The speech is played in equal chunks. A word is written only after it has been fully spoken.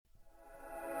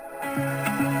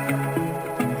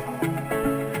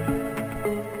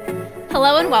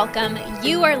Hello and welcome.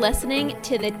 You are listening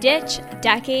to the Ditch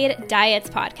Decade Diets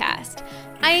podcast.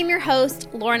 I am your host,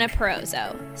 Lorna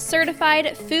Perozzo,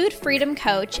 certified food freedom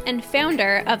coach and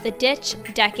founder of the Ditch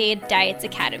Decade Diets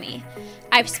Academy.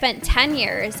 I've spent 10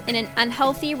 years in an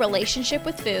unhealthy relationship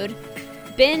with food,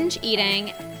 binge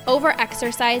eating,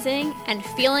 over-exercising, and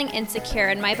feeling insecure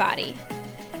in my body.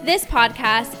 This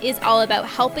podcast is all about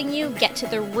helping you get to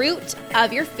the root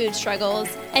of your food struggles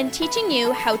and teaching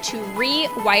you how to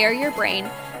rewire your brain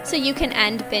so you can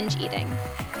end binge eating.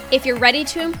 If you're ready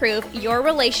to improve your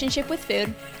relationship with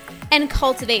food and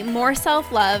cultivate more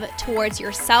self-love towards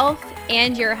yourself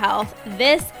and your health,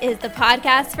 this is the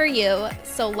podcast for you.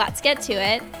 So let's get to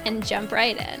it and jump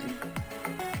right in.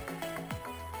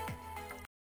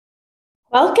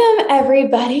 Welcome,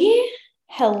 everybody.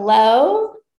 Hello.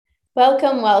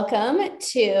 Welcome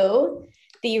to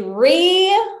the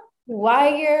Rewire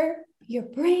Your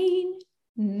Brain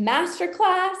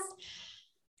Masterclass.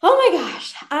 Oh my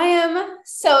gosh, I am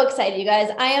so excited, you guys.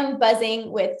 I am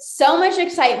buzzing with so much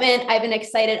excitement. I've been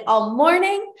excited all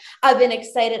morning. I've been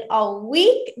excited all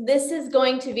week. This is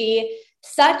going to be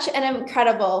such an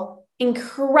incredible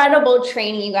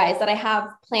training, you guys, that I have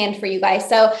planned for you guys.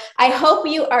 So I hope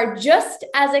you are just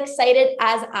as excited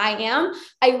as I am.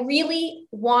 I really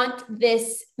want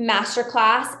this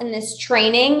masterclass and this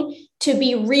training to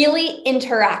be really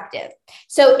interactive.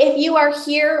 So if you are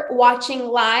here watching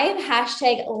live,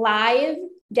 hashtag live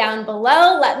down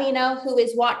below, let me know who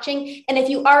is watching. And if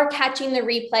you are catching the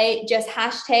replay, just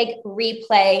hashtag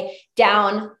replay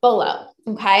down below.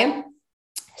 Okay.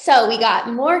 So we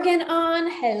got Morgan on.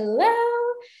 Hello.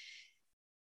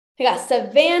 We got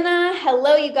Savannah.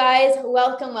 Hello, you guys.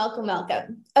 Welcome.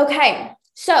 Okay.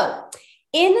 So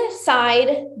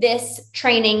inside this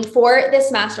training for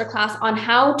this masterclass on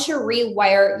how to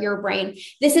rewire your brain,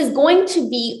 this is going to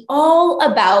be all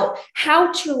about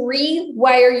how to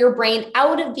rewire your brain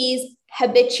out of these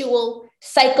habitual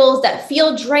cycles that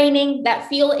feel draining, that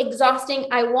feel exhausting.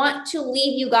 I want to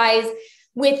leave you guys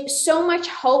with so much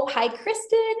hope. Hi,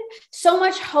 Kristen. So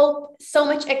much hope, so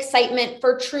much excitement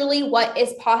for truly what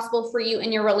is possible for you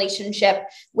in your relationship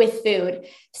with food.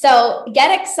 So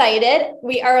get excited.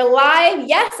 We are live.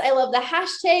 Yes, I love the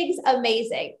hashtags.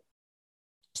 Amazing.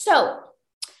 So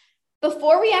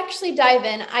before we actually dive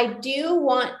in, I do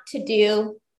want to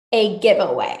do a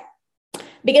giveaway.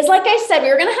 Because like I said,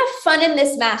 we're going to have fun in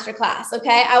this masterclass,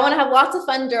 okay? I want to have lots of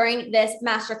fun during this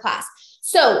masterclass.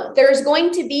 So there's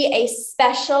going to be a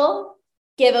special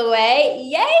giveaway.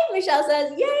 Yay, Michelle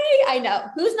says, yay. I know.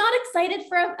 Who's not excited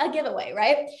for a giveaway,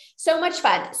 right? So much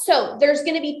fun. So there's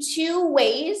going to be two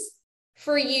ways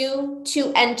for you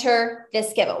to enter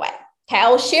this giveaway. Okay,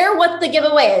 I'll share what the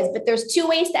giveaway is, but there's two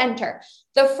ways to enter.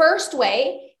 The first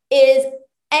way is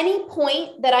any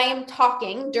point that I am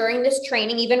talking during this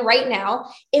training, even right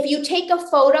now, if you take a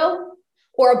photo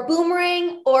or a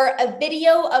boomerang or a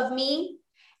video of me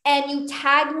and you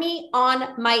tag me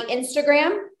on my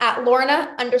Instagram at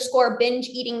Lorna_binge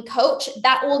eating coach,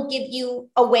 that will give you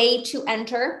a way to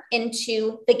enter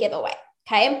into the giveaway.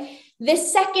 Okay. The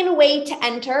second way to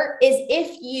enter is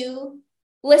if you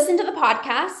listen to the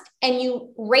podcast and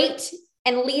you rate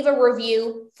and leave a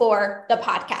review for the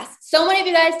podcast. So many of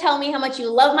you guys tell me how much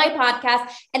you love my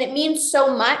podcast, and it means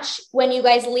so much when you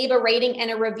guys leave a rating and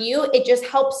a review. It just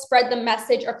helps spread the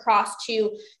message across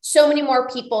to so many more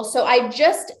people. So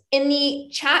in the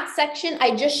chat section,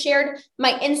 I just shared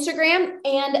my Instagram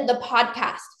and the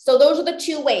podcast. So those are the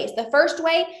two ways. The first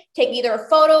way, take either a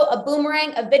photo, a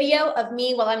boomerang, a video of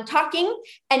me while I'm talking,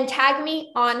 and tag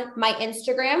me on my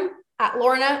Instagram at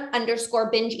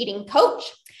Lorna_binge eating coach.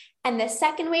 And the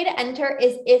second way to enter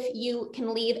is if you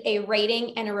can leave a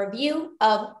rating and a review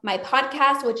of my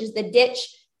podcast, which is the Ditch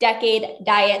Decade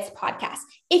Diets podcast.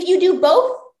 If you do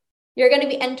both, you're going to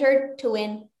be entered to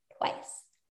win twice.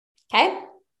 Okay.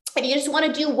 If you just want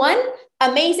to do one,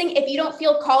 amazing. If you don't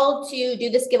feel called to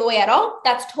do this giveaway at all,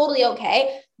 that's totally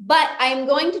okay. But I'm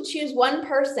going to choose one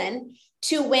person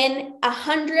to win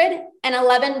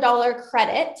 $111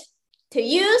 credit to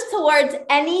use towards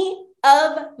any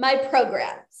of my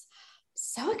programs.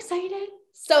 So excited.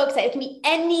 It can be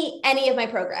any of my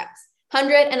programs,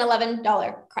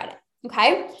 $111 credit.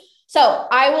 Okay. So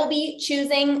I will be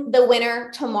choosing the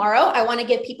winner tomorrow. I want to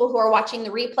give people who are watching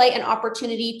the replay an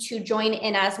opportunity to join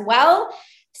in as well.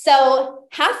 So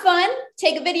have fun,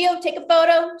 take a video, take a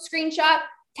photo, screenshot,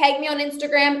 tag me on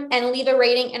Instagram, and leave a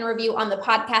rating and review on the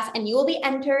podcast, and you will be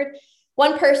entered.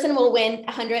 One person will win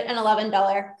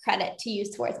 $111 credit to use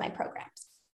towards my programs.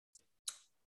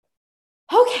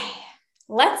 Okay.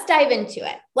 Let's dive into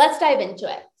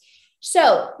it.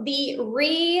 So the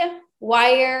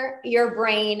Rewire Your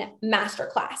Brain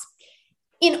Masterclass.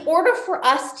 in order for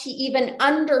us to even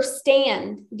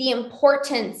understand the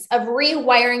importance of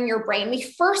rewiring your brain, we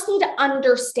first need to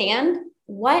understand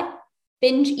what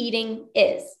binge eating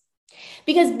is.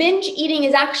 Because binge eating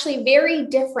is actually very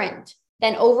different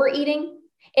than overeating.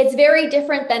 It's very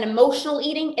different than emotional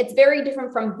eating. It's very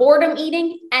different from boredom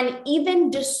eating and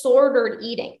even disordered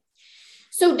eating.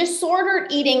 So disordered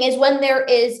eating is when there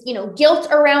is, guilt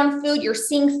around food. You're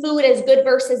seeing food as good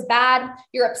versus bad.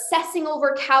 You're obsessing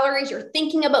over calories. You're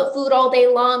thinking about food all day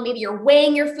long. Maybe you're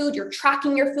weighing your food. You're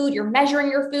tracking your food. You're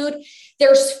measuring your food.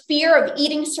 There's fear of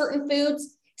eating certain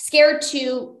foods, scared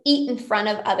to eat in front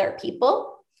of other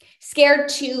people, scared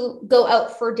to go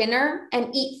out for dinner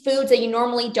and eat foods that you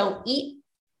normally don't eat.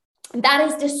 That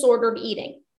is disordered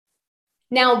eating.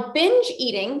 Now, binge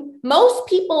eating, most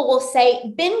people will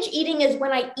say binge eating is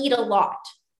when I eat a lot.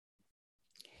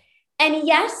 And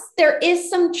yes, there is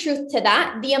some truth to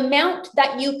that. The amount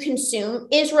that you consume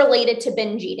is related to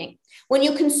binge eating. When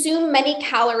you consume many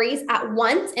calories at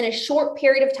once in a short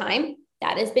period of time,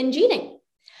 that is binge eating.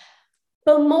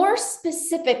 But more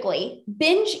specifically,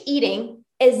 binge eating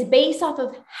is based off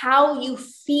of how you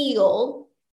feel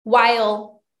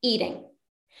while eating.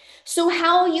 So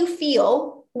how you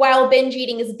feel while binge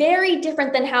eating is very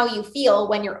different than how you feel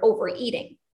when you're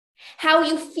overeating. How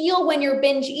you feel when you're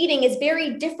binge eating is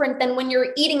very different than when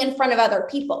you're eating in front of other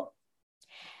people.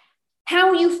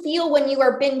 How you feel when you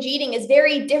are binge eating is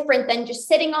very different than just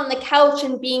sitting on the couch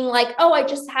and being like, oh, I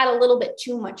just had a little bit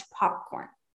too much popcorn,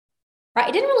 right?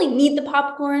 I didn't really need the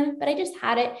popcorn, but I just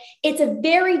had it. It's a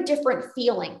very different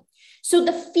feeling. So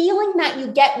the feeling that you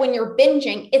get when you're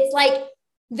binging, it's like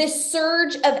this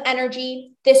surge of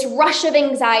energy, this rush of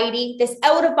anxiety, this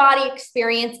out-of-body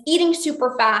experience, eating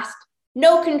super fast,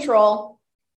 no control,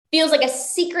 feels like a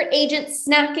secret agent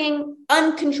snacking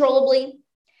uncontrollably.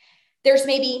 There's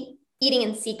maybe eating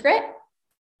in secret,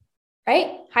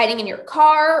 right? Hiding in your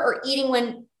car or eating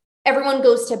when everyone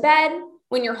goes to bed,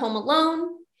 when you're home alone.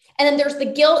 And then there's the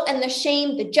guilt and the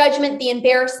shame, the judgment, the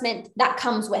embarrassment that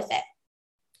comes with it.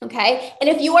 Okay. And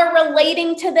if you are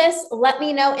relating to this, let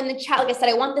me know in the chat. Like I said,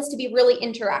 I want this to be really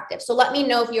interactive. So let me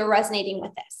know if you're resonating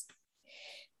with this.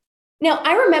 Now,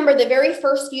 I remember the very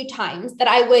first few times that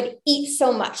I would eat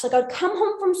so much, like I would come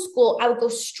home from school, I would go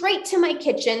straight to my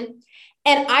kitchen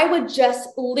and I would just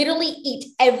literally eat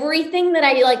everything that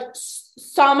I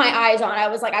saw my eyes on. I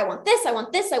was like, I want this, I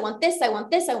want this, I want this, I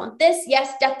want this, I want this.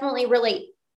 Yes, definitely relate.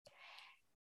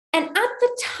 And at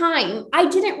the time, I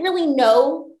didn't really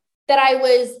know that I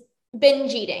was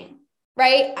binge eating,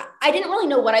 right? I didn't really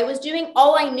know what I was doing.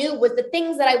 All I knew was the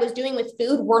things that I was doing with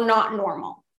food were not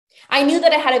normal. I knew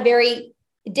that I had a very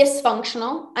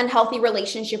dysfunctional, unhealthy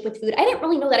relationship with food. I didn't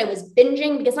really know that I was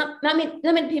binging because not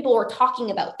many people were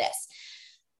talking about this.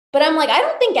 But I'm like, I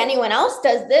don't think anyone else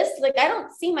does this. Like, I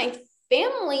don't see my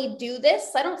family do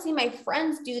this. I don't see my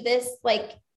friends do this.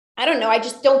 Like, I don't know. I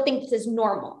just don't think this is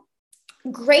normal.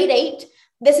 Grade 8.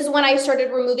 This is when I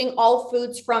started removing all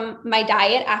foods from my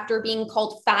diet after being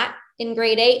called fat in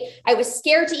grade 8. I was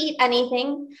scared to eat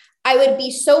anything. I would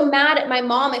be so mad at my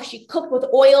mom if she cooked with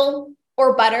oil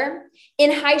or butter.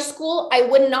 In high school, I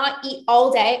would not eat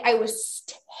all day. I was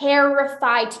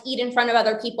terrified to eat in front of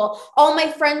other people. All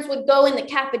my friends would go in the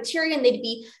cafeteria and they'd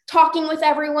be talking with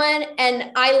everyone.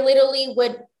 And I literally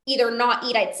would either not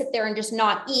eat. I'd sit there and just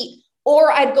not eat.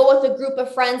 Or I'd go with a group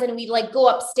of friends and we'd go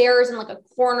upstairs in a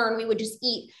corner and we would just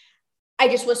eat. I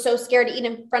just was so scared to eat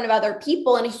in front of other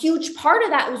people. And a huge part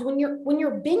of that was when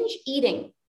you're binge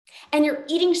eating and you're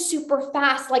eating super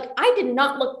fast. Like, I did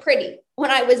not look pretty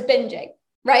when I was binging,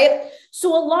 right?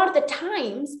 So a lot of the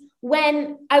times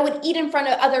when I would eat in front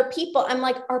of other people, I'm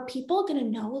like, are people going to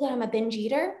know that I'm a binge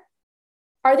eater?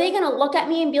 Are they going to look at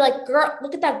me and be like, girl,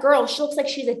 look at that girl. She looks like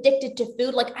she's addicted to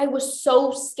food. Like, I was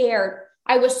so scared.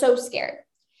 I was so scared.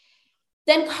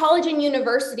 Then college and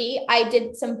university, I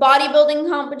did some bodybuilding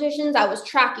competitions. I was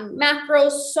tracking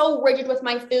macros, so rigid with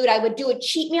my food. I would do a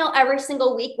cheat meal every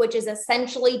single week, which is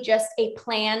essentially just a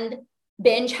planned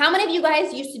binge. How many of you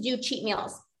guys used to do cheat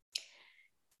meals?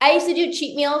 I used to do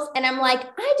cheat meals and I'm like,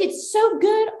 I did so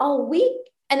good all week.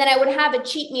 And then I would have a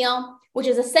cheat meal, which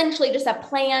is essentially just a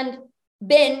planned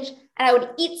binge. And I would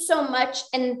eat so much.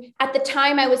 And at the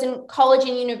time I was in college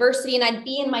and university and I'd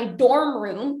be in my dorm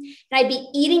room and I'd be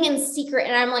eating in secret.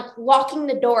 And I'm like locking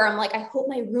the door. I'm like, I hope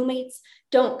my roommates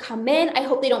don't come in. I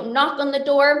hope they don't knock on the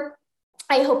door.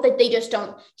 I hope that they just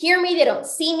don't hear me. They don't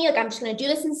see me. Like, I'm just going to do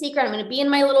this in secret. I'm going to be in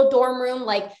my little dorm room.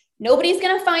 Like, nobody's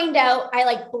going to find out.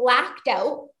 I blacked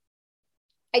out.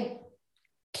 I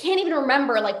can't even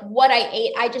remember what I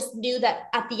ate. I just knew that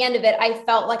at the end of it, I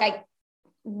felt like I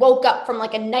woke up from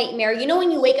a nightmare. You know,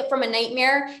 when you wake up from a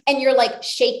nightmare and you're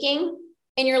shaking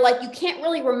and you're like, you can't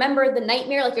really remember the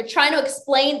nightmare. Like you're trying to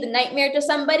explain the nightmare to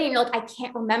somebody and you're like, I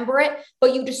can't remember it,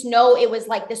 but you just know it was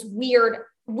like this weird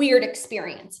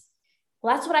experience.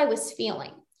 Well, that's what I was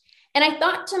feeling. And I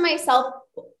thought to myself,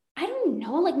 I don't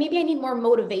know, like maybe I need more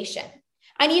motivation.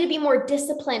 I need to be more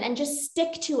disciplined and just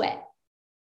stick to it,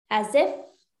 as if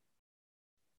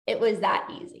it was that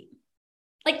easy.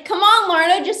 Like, come on,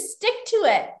 Lorna, just stick to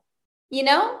it, you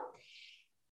know?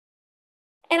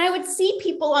 And I would see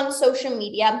people on social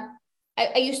media.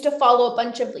 I used to follow a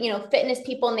bunch of, fitness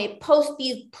people, and they post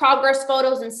these progress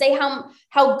photos and say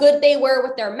how good they were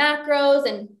with their macros.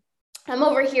 And I'm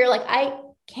over here like, I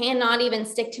cannot even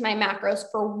stick to my macros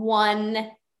for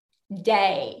one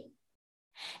day.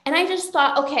 And I just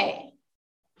thought, okay,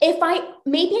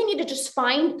 maybe I need to just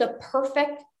find the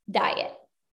perfect diet.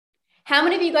 How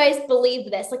many of you guys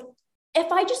believe this? Like, if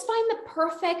I just find the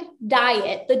perfect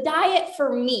diet, the diet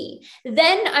for me,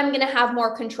 then I'm going to have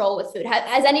more control with food.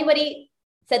 Has anybody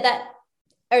said that?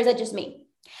 Or is that just me?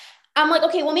 I'm like,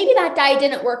 okay, well, maybe that diet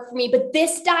didn't work for me, but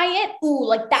this diet,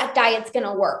 like that diet's going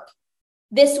to work.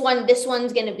 This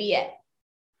one's going to be it.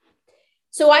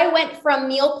 So I went from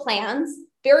meal plans,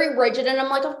 very rigid. And I'm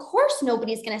like, of course,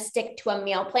 nobody's going to stick to a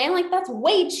meal plan. Like that's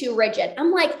way too rigid.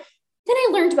 I'm like, then I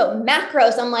learned about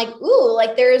macros. I'm like,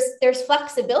 like there's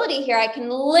flexibility here. I can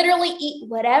literally eat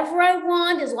whatever I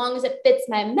want as long as it fits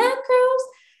my macros.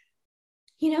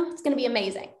 It's going to be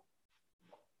amazing.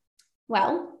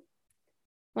 Well,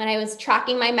 when I was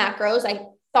tracking my macros, I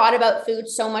thought about food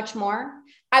so much more.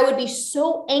 I would be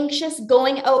so anxious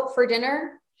going out for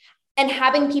dinner and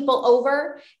having people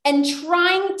over and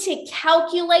trying to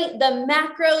calculate the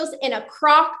macros in a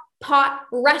crock pot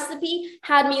recipe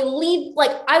had me leave.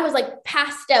 Like I was like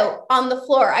passed out on the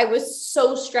floor. I was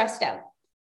so stressed out.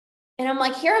 And I'm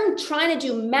like, here I'm trying to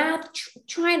do math,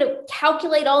 trying to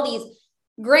calculate all these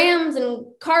grams and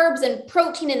carbs and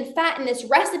protein and fat in this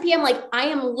recipe. I'm like, I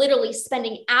am literally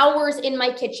spending hours in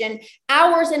my kitchen,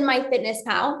 hours in my fitness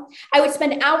pal. I would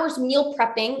spend hours meal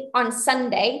prepping on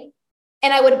Sunday,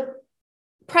 and I would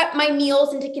prep my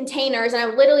meals into containers. And I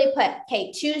would literally put,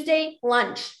 okay, Tuesday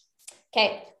lunch.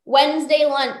 Okay. Wednesday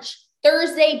lunch,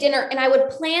 Thursday dinner. And I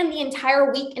would plan the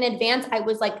entire week in advance. I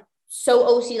was like so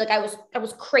OCD, like I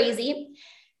was crazy.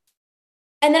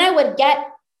 And then I would get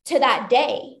to that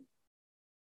day,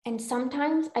 and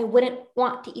sometimes I wouldn't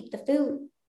want to eat the food.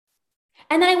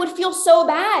 And then I would feel so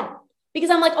bad because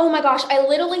I'm like, oh my gosh, I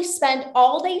literally spent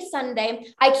all day Sunday.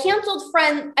 I canceled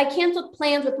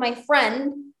plans with my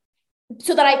friend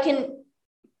so that I can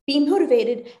be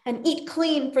motivated and eat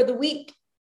clean for the week.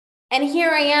 And here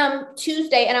I am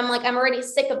Tuesday, and I'm like, I'm already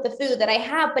sick of the food that I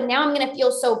have, but now I'm going to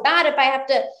feel so bad if I have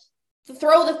to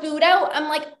throw the food out. I'm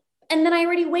like, and then I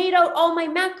already weighed out all my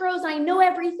macros. I know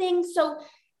everything. So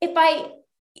if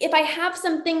I have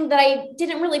something that I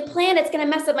didn't really plan, it's going to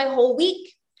mess up my whole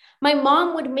week. My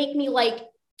mom would make,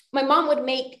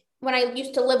 when I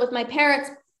used to live with my parents,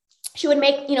 she would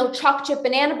make, chocolate chip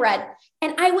banana bread,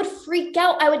 and I would freak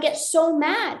out. I would get so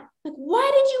mad. Like, why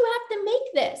did you have to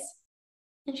make this?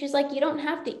 And she's like, you don't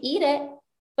have to eat it.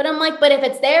 But I'm like, but if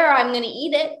it's there, I'm going to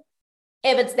eat it.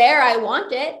 If it's there, I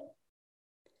want it.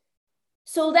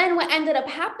 So then what ended up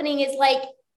happening is like,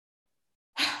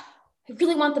 I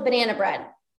really want the banana bread.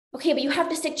 Okay, but you have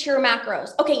to stick to your macros.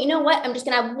 Okay, you know what? I'm just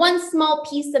going to have one small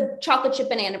piece of chocolate chip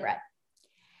banana bread.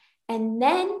 And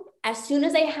then as soon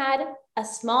as I had a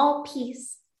small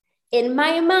piece in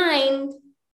my mind,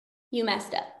 you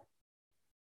messed up.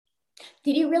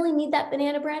 Did you really need that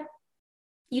banana bread?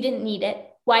 You didn't need it.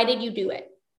 Why did you do it?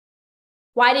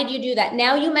 Why did you do that?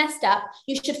 Now you messed up.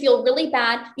 You should feel really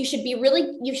bad. You should feel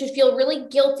really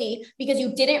guilty because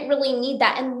you didn't really need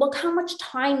that. And look how much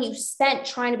time you spent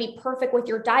trying to be perfect with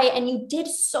your diet. And you did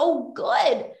so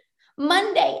good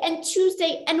Monday and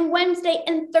Tuesday and Wednesday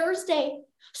and Thursday.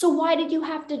 So why did you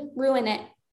have to ruin it?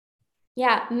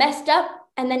 Yeah, messed up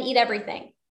and then eat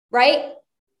everything, right?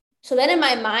 So then in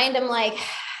my mind, I'm like,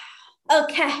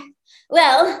 okay,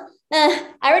 well, I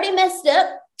already messed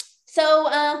up. So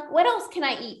what else can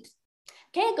I eat?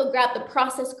 Okay, go grab the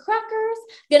processed crackers.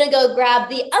 Gonna go grab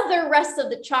the other rest of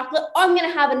the chocolate. Oh, I'm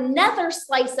gonna have another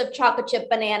slice of chocolate chip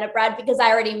banana bread because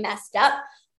I already messed up.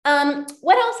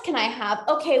 What else can I have?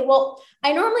 Okay, well,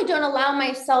 I normally don't allow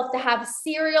myself to have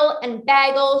cereal and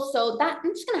bagels. So that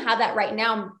I'm just gonna have that right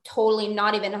now. I'm totally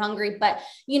not even hungry, but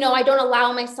I don't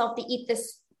allow myself to eat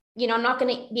this. I'm not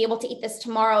gonna be able to eat this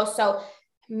tomorrow. So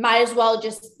might as well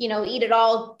just, eat it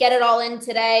all, get it all in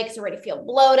today because I already feel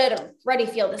bloated. I already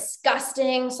feel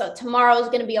disgusting. So tomorrow is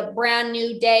going to be a brand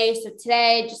new day. So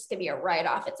today, just give me a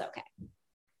write-off. It's okay.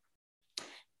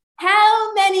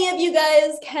 How many of you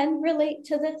guys can relate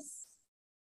to this,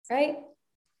 right?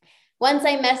 Once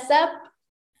I mess up,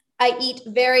 I eat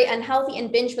very unhealthy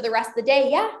and binge for the rest of the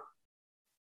day. Yeah.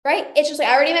 Right? It's just like,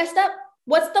 I already messed up.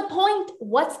 What's the point?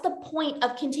 What's the point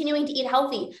of continuing to eat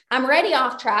healthy? I'm already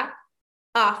off track.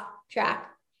 I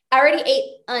already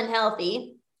ate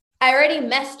unhealthy. I already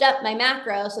messed up my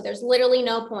macros. So there's literally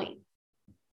no point.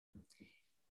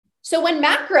 So when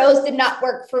macros did not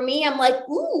work for me, I'm like,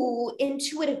 ooh,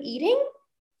 intuitive eating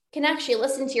can actually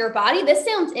listen to your body. This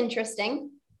sounds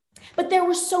interesting. But there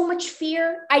was so much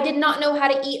fear. I did not know how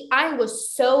to eat. I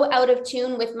was so out of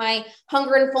tune with my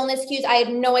hunger and fullness cues. I had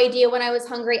no idea when I was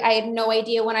hungry. I had no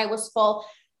idea when I was full.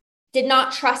 Did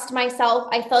not trust myself.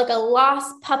 I felt like a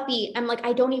lost puppy. I'm like,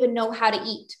 I don't even know how to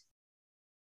eat.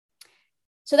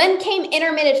 So then came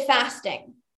intermittent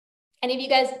fasting. Any of you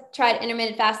guys tried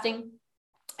intermittent fasting?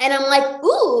 And I'm like,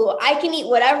 ooh, I can eat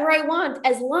whatever I want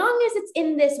as long as it's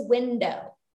in this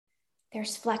window.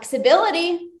 There's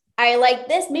flexibility. I like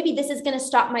this. Maybe this is going to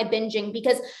stop my binging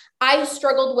because I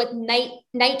struggled with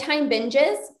nighttime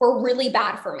binges were really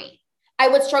bad for me. I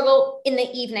would struggle in the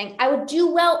evening. I would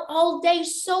do well all day.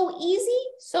 So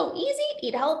easy,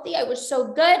 eat healthy. I was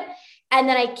so good. And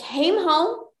then I came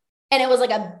home and it was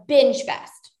like a binge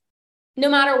fest. No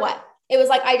matter what, it was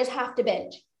like, I just have to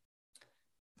binge.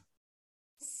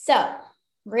 So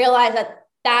realize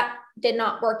that did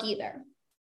not work either.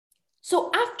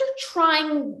 So after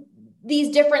trying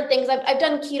these different things, I've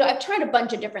done keto, I've tried a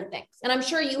bunch of different things, and I'm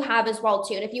sure you have as well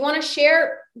too. And if you want to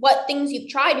share what things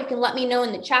you've tried, you can let me know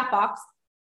in the chat box.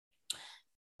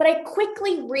 But I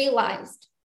quickly realized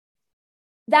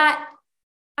that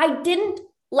I didn't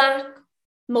lack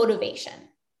motivation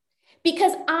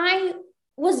because I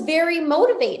was very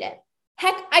motivated.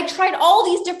 Heck, I tried all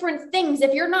these different things.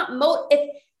 If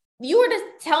you were to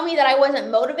tell me that I wasn't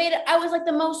motivated, I was like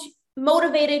the most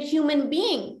motivated human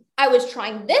being. I was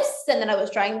trying this, and then I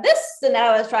was trying this, and then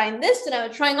I was trying this, and I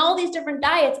was trying all these different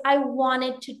diets. I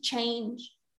wanted to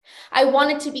change. I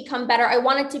wanted to become better. I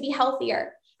wanted to be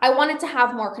healthier. I wanted to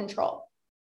have more control.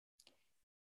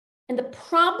 And the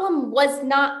problem was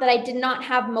not that I did not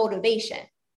have motivation.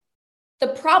 The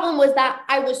problem was that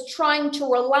I was trying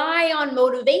to rely on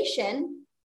motivation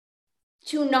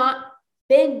to not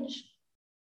binge.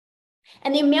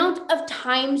 And the amount of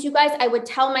times, you guys, I would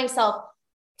tell myself,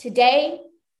 today,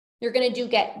 you're going to do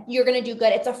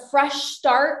good. It's a fresh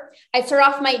start. I'd start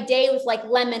off my day with like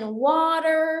lemon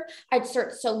water. I'd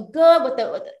start so good with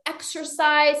the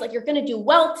exercise. Like, you're going to do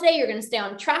well today. You're going to stay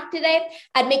on track today.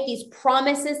 I'd make these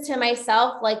promises to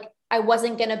myself, like I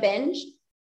wasn't going to binge.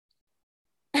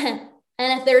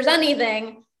 And if there's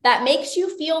anything that makes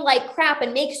you feel like crap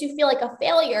and makes you feel like a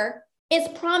failure, is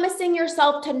promising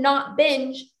yourself to not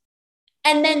binge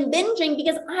and then binging,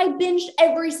 because I binged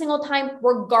every single time,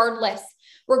 regardless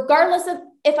of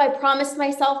if I promised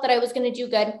myself that I was going to do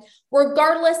good,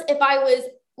 regardless if I was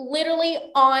literally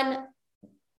on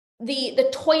the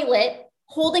toilet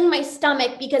holding my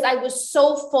stomach because I was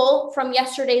so full from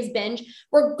yesterday's binge,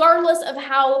 regardless of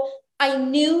how I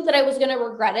knew that I was going to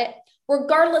regret it,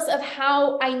 regardless of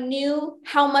how I knew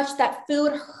how much that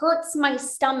food hurts my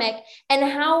stomach and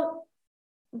how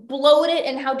bloated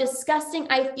and how disgusting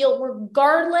I feel,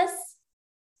 regardless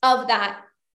of that,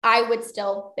 I would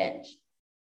still binge.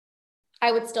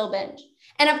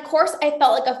 And of course, I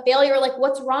felt like a failure. Like,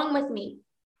 what's wrong with me?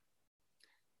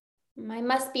 I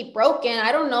must be broken.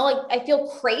 I don't know. Like, I feel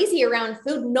crazy around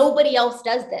food. Nobody else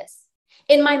does this.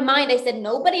 In my mind, I said,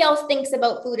 nobody else thinks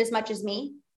about food as much as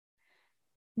me.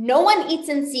 No one eats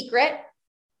in secret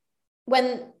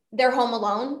when they're home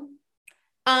alone.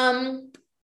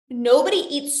 Nobody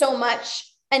eats so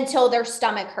much until their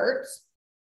stomach hurts.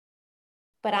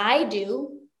 But I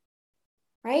do,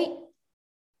 right?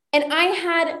 And I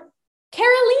had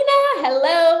Carolina,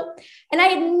 hello. And I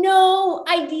had no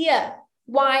idea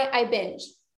why I binged.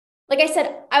 Like I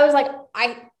said, I was like,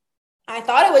 I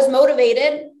thought I was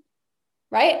motivated,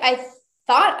 right? I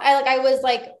thought I was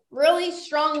like really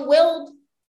strong-willed.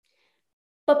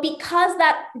 But because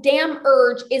that damn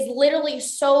urge is literally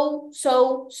so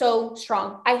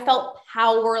strong, I felt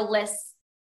powerless.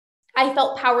 I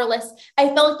felt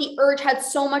like the urge had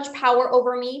so much power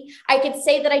over me. I could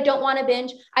say that I don't want to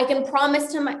binge. I can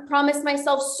promise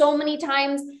myself so many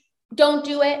times, don't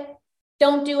do it.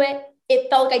 It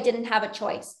felt like I didn't have a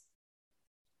choice.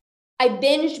 I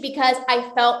binged because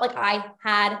I felt like I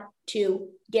had to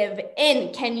give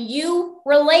in. Can you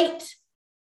relate?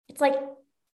 It's like,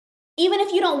 even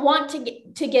if you don't want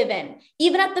to give in,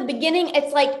 even at the beginning,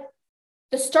 it's like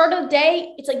the start of the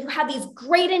day, it's like you have these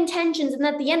great intentions. And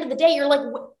at the end of the day, you're like,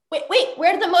 wait,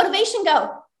 where did the motivation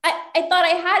go? I thought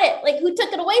I had it. Like, who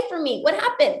took it away from me? What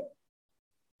happened?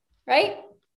 Right?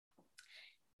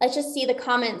 Let's just see the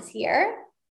comments here.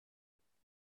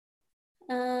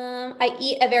 I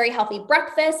eat a very healthy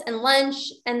breakfast and lunch,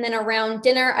 and then around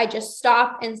dinner, I just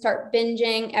stop and start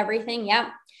binging everything. Yep.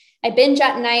 I binge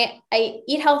at night. I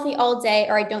eat healthy all day,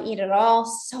 or I don't eat at all.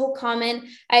 So common.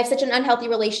 I have such an unhealthy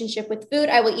relationship with food.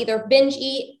 I will either binge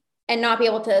eat and not be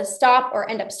able to stop or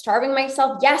end up starving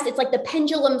myself. Yes, it's like the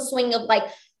pendulum swing of like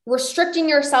restricting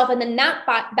yourself, and then that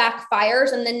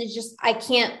backfires, and then it's just, I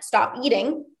can't stop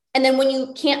eating. And then when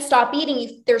you can't stop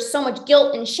eating, there's so much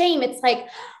guilt and shame. It's like,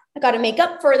 I got to make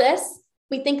up for this.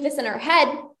 We think this in our head,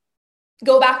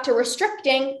 go back to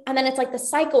restricting, and then it's like the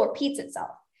cycle repeats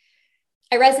itself.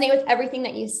 I resonate with everything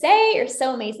that you say. You're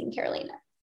so amazing, Carolina.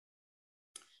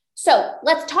 So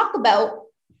let's talk about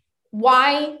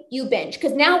why you binge,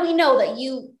 because now we know that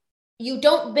you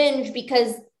don't binge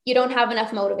because you don't have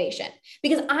enough motivation.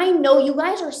 Because I know you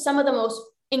guys are some of the most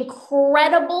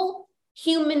incredible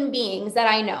human beings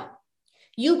that I know.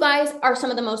 You guys are some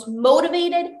of the most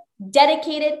motivated,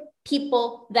 dedicated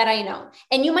people that I know.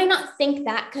 And you might not think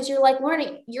that because you're like,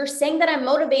 Lauren, you're saying that I'm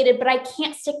motivated, but I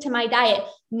can't stick to my diet.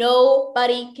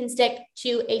 Nobody can stick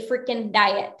to a freaking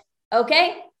diet.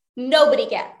 Okay? Nobody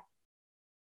can.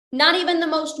 Not even the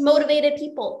most motivated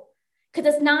people,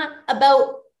 because it's not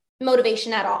about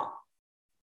motivation at all.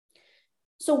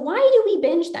 So why do we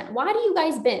binge then? Why do you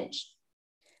guys binge?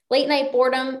 Late night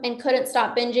boredom and couldn't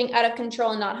stop binging, out of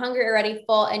control and not hungry, already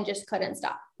full and just couldn't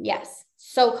stop. Yes,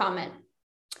 so common.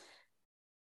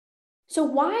 So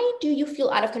why do you feel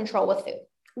out of control with food?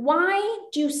 Why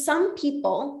do some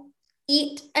people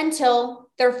eat until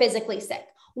they're physically sick?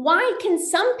 Why can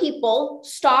some people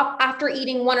stop after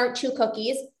eating 1 or 2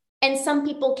 cookies and some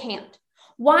people can't?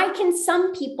 Why can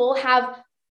some people have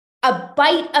a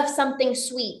bite of something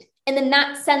sweet and then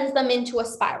that sends them into a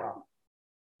spiral?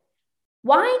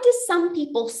 Why do some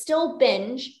people still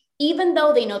binge even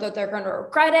though they know that they're going to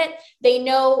regret it? They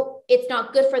know it's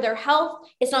not good for their health.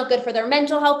 It's not good for their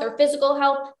mental health, their physical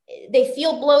health. They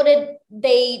feel bloated.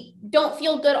 They don't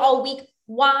feel good all week.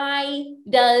 Why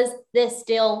does this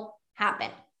still happen?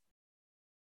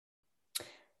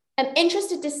 I'm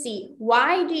interested to see,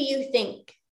 why do you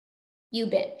think you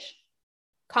binge?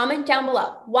 Comment down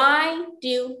below. Why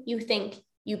do you think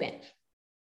you binge?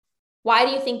 Why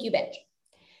do you think you binge?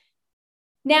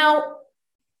 Now,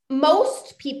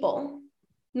 most people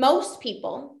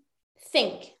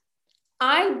think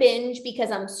I binge because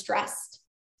I'm stressed,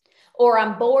 or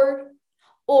I'm bored,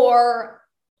 or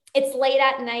it's late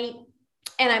at night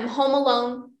and I'm home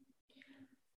alone.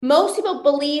 Most people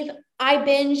believe I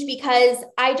binge because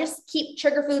I just keep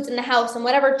trigger foods in the house, and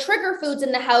whatever trigger foods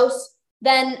in the house,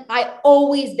 then I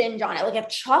always binge on it. Like if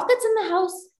chocolate's in the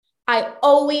house, I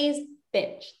always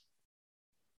binge.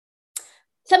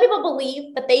 Some people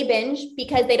believe that they binge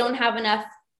because they don't have enough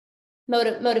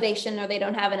motivation, or they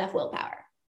don't have enough willpower,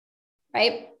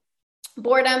 right?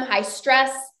 Boredom, high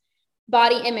stress,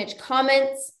 body image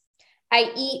comments.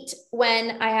 I eat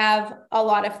when I have a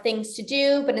lot of things to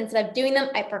do, but instead of doing them,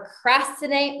 I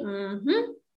procrastinate.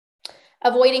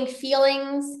 Avoiding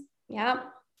feelings. Yeah.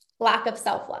 Lack of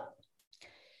self-love.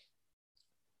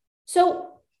 So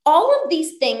all of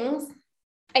these things,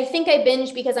 I think I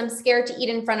binge because I'm scared to eat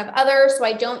in front of others, so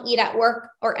I don't eat at work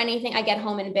or anything. I get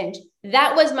home and binge.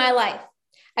 That was my life.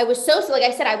 I was so, like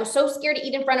I said, I was so scared to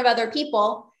eat in front of other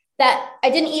people that I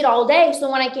didn't eat all day.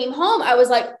 So when I came home, I was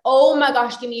like, oh my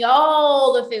gosh, give me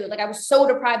all the food. Like I was so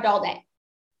deprived all day.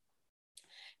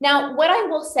 Now, what I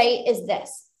will say is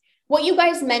this. What you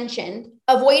guys mentioned,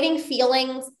 avoiding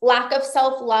feelings, lack of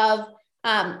self-love,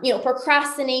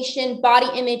 procrastination, body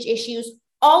image issues,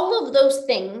 all of those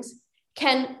things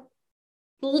can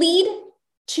lead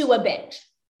to a binge.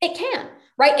 It can,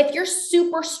 right? If you're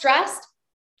super stressed,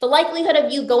 the likelihood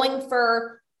of you going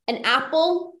for an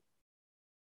apple,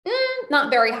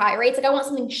 not very high, right? It's like, I want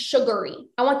something sugary.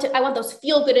 I want those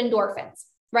feel-good endorphins,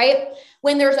 right?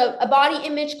 When there's a body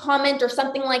image comment or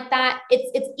something like that,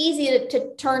 it's easy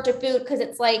to turn to food, because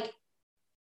it's like,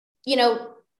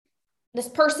 this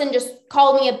person just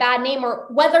called me a bad name, or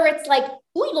whether it's like,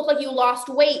 ooh, you look like you lost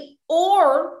weight,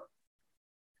 or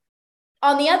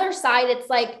on the other side, it's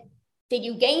like, did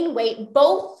you gain weight?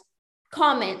 Both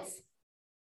comments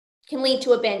can lead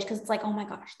to a binge, because it's like, oh my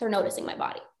gosh, they're noticing my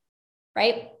body,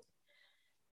 right?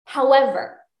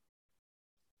 However,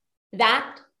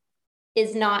 that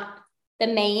is not the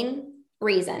main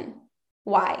reason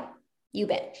why you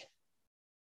binge.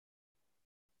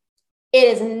 It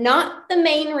is not the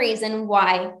main reason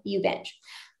why you binge.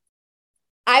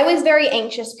 I was very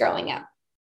anxious growing up.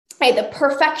 I had the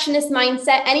perfectionist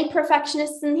mindset. Any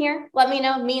perfectionists in here? Let me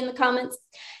know, me in the comments.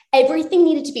 Everything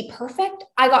needed to be perfect.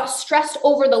 I got stressed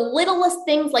over the littlest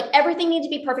things, like everything needed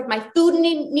to be perfect. My food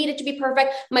needed to be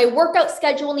perfect. My workout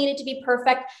schedule needed to be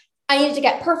perfect. I needed to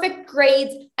get perfect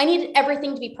grades. I needed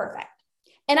everything to be perfect.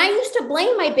 And I used to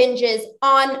blame my binges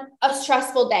on a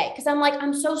stressful day because I'm like,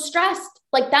 I'm so stressed.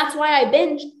 Like, that's why I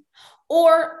binged.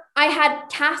 Or I had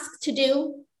tasks to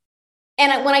do.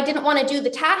 And when I didn't want to do the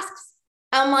tasks,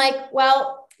 I'm like,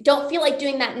 well, don't feel like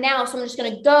doing that now. So I'm just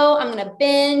going to go, I'm going to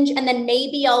binge. And then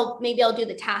maybe I'll do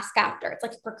the task after. It's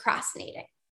like procrastinating.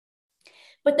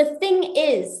 But the thing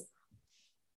is,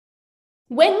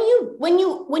 when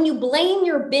you blame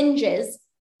your binges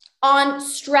on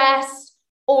stress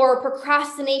or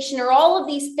procrastination or all of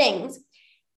these things,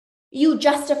 you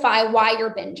justify why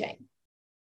you're binging.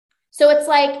 So it's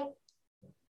like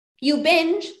you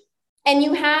binge and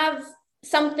you have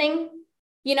something,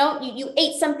 you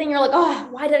ate something, you're like, oh,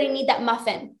 why did I need that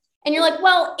muffin? And you're like,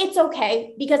 well, it's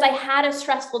okay because I had a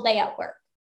stressful day at work.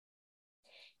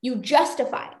 You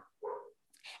justify.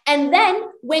 And then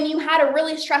when you had a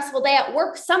really stressful day at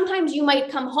work, sometimes you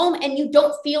might come home and you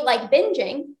don't feel like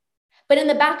binging. But in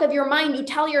the back of your mind, you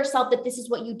tell yourself that this is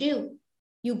what you do.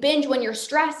 You binge when you're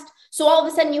stressed. So all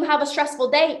of a sudden you have a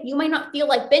stressful day. You might not feel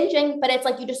like binging, but it's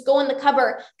like you just go in the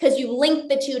cupboard because you link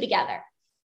the two together.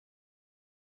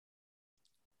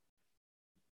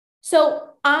 So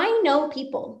I know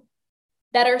people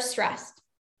that are stressed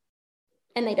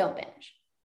and they don't binge.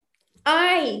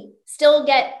 I still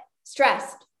get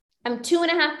stressed. I'm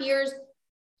 2.5 years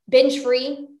binge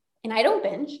free and I don't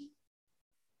binge.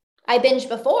 I binged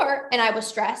before and I was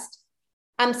stressed.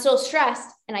 I'm still stressed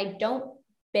and I don't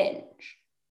binge.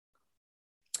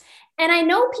 And I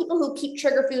know people who keep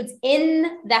trigger foods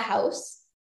in the house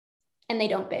and they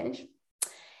don't binge.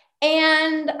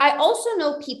 And I also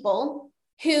know people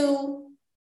who,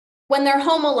 when they're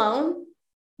home alone,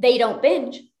 they don't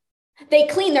binge. They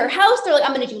clean their house. They're like,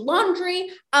 I'm going to do laundry.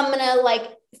 I'm going to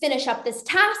finish up this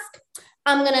task.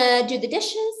 I'm going to do the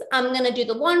dishes. I'm going to do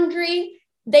the laundry.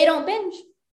 They don't binge.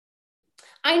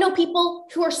 I know people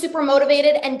who are super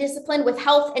motivated and disciplined with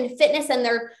health and fitness and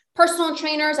their personal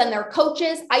trainers and their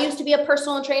coaches. I used to be a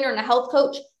personal trainer and a health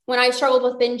coach when I struggled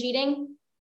with binge eating.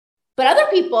 But other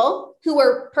people who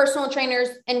were personal trainers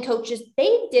and coaches,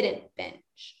 they didn't binge.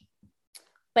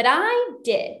 But I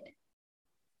did.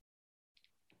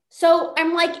 So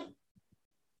I'm like,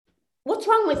 what's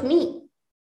wrong with me?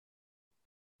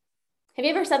 Have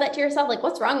you ever said that to yourself? Like,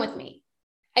 what's wrong with me?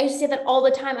 I used to say that all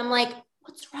the time. I'm like,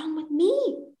 what's wrong with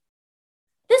me?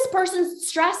 This person's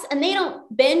stressed and they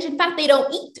don't binge. In fact, they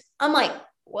don't eat. I'm like,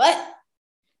 what?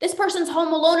 This person's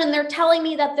home alone and they're telling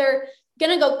me that they're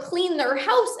going to go clean their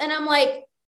house. And I'm like,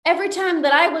 every time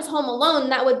that I was home alone,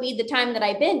 that would be the time that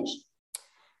I binged.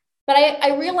 But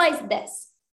I realized this.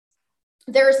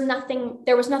 There was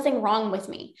nothing wrong with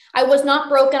me. I was not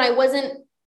broken. I wasn't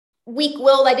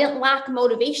weak-willed. I didn't lack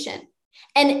motivation.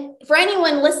 And for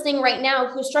anyone listening right now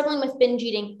who's struggling with binge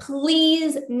eating,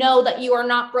 please know that you are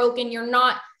not broken. You're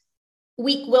not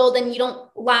weak-willed and you don't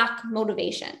lack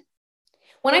motivation.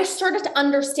 When I started to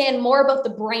understand more about the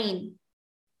brain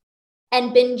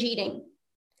and binge eating,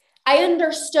 I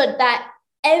understood that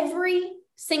every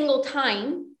single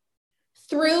time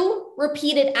through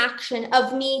repeated action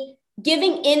of me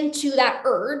giving into that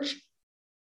urge,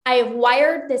 I have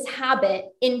wired this habit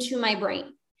into my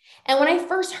brain. And when I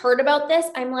first heard about this,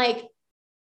 I'm like,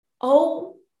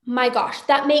 oh my gosh,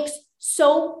 that makes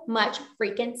so much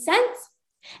freaking sense.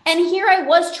 And here I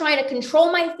was trying to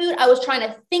control my food. I was trying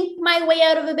to think my way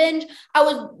out of a binge. I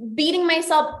was beating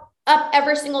myself up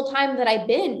every single time that I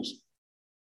binged.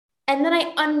 And then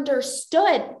I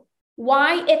understood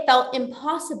why it felt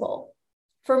impossible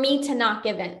for me to not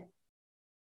give in.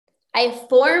 I have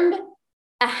formed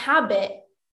a habit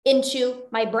into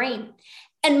my brain.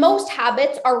 And most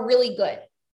habits are really good,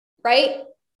 right?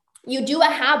 You do a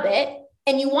habit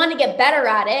and you want to get better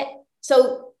at it,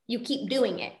 so you keep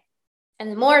doing it.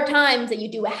 And the more times that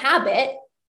you do a habit,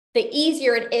 the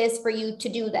easier it is for you to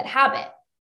do that habit,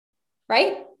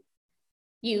 right?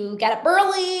 You get up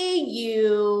early,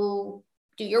 you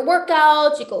do your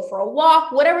workouts, you go for a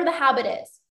walk, whatever the habit is.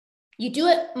 You do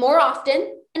it more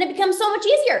often and it becomes so much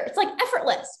easier. It's like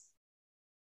effortless.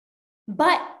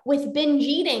 But with binge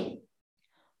eating,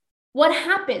 what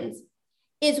happens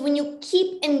is when you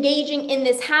keep engaging in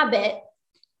this habit,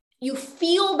 you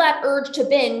feel that urge to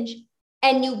binge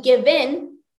and you give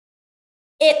in,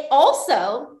 it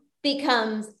also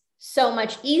becomes so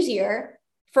much easier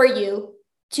for you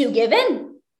to give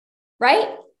in,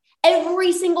 right?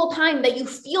 Every single time that you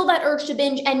feel that urge to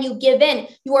binge and you give in,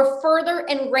 you are further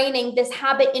ingraining this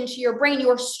habit into your brain. You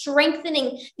are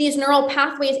strengthening these neural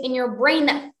pathways in your brain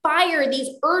that fire these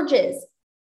urges.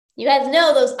 You guys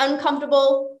know those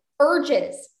uncomfortable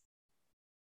urges.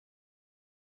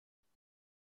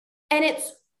 And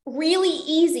it's really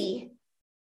easy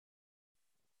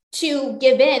to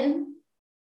give in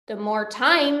the more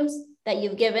times that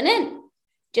you've given in.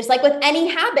 Just like with any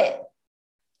habit,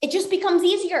 it just becomes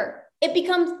easier. It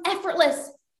becomes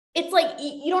effortless. It's like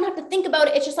you don't have to think about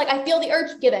it. It's just like, I feel the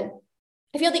urge, given.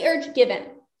 I feel the urge, given.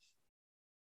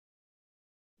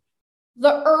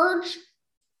 The urge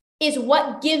is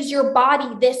what gives your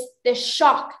body this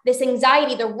shock, this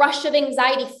anxiety, the rush of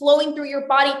anxiety flowing through your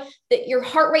body, that your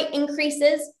heart rate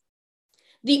increases.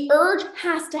 The urge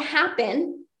has to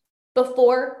happen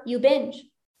before you binge.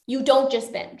 You don't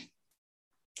just binge.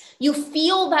 You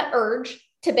feel that urge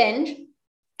to binge,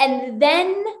 and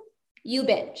then you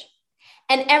binge.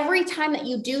 And every time that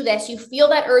you do this, you feel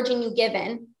that urge and you give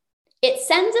in, it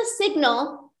sends a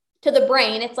signal to the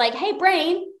brain. It's like, hey,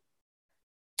 brain,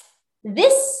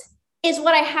 this is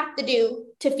what I have to do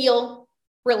to feel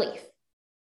relief.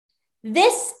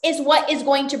 This is what is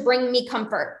going to bring me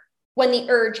comfort when the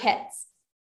urge hits.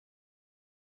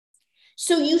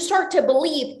 So you start to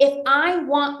believe, if I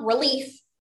want relief,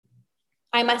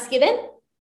 I must give in.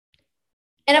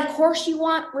 And of course you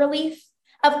want relief.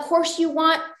 Of course you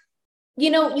want,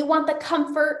 you want the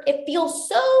comfort. It feels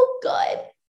so good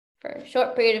for a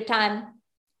short period of time.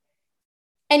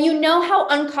 And you know how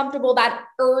uncomfortable that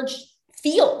urge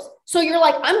feels. So you're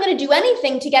like, I'm going to do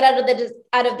anything to get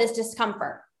out of this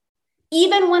discomfort.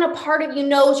 Even when a part of you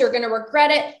knows you're going to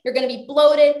regret it, you're going to be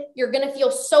bloated, you're going to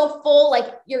feel so full,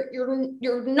 like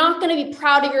you're not going to be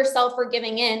proud of yourself for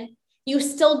giving in. You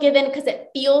still give in because it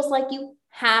feels like you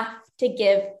have to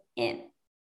give in.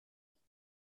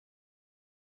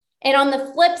 And on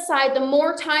the flip side, the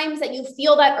more times that you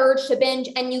feel that urge to binge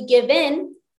and you give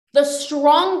in, the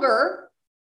stronger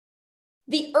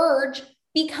the urge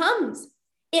becomes.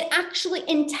 It actually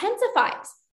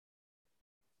intensifies.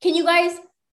 Can you guys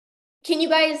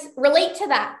relate to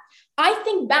that? I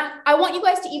think back, I want you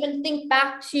guys to even think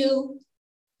back to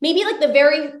maybe like the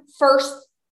very first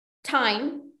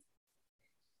time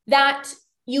that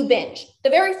you binged, the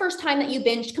very first time that you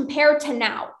binged compared to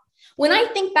now. When I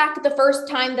think back at the first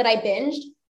time that I binged,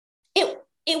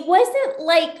 it wasn't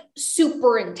like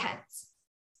super intense.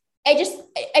 I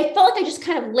felt like I just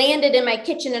kind of landed in my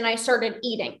kitchen and I started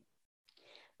eating.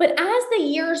 But as the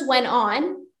years went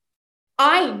on,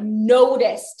 I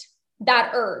noticed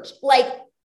that urge. Like,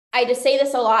 I just say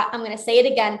this a lot. I'm going to say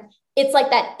it again. It's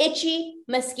like that itchy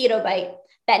mosquito bite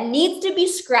that needs to be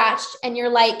scratched. And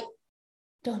you're like,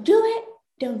 don't do it.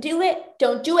 Don't do it.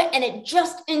 Don't do it. And it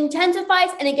just intensifies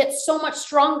and it gets so much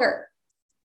stronger.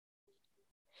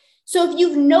 So if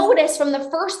you've noticed from the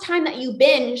first time that you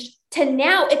binged to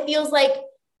now, it feels like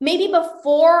maybe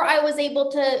before I was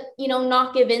able to,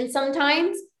 not give in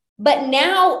sometimes, but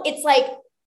now it's like,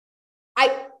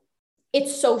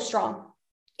 it's so strong.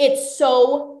 It's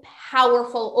so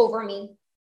powerful over me,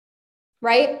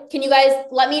 right? Can you guys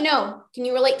let me know? Can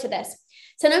you relate to this?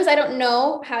 Sometimes I don't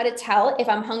know how to tell if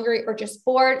I'm hungry or just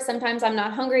bored. Sometimes I'm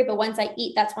not hungry, but once I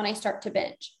eat, that's when I start to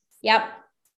binge. Yep.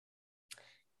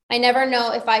 I never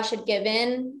know if I should give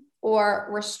in or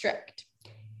restrict.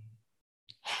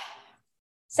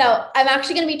 So I'm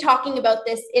actually going to be talking about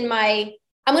this in my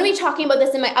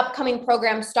upcoming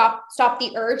program, Stop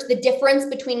the Urge, the difference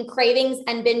between cravings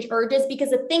and binge urges. Because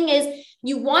the thing is,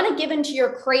 you want to give into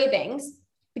your cravings,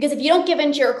 because if you don't give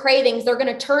into your cravings, they're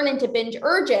going to turn into binge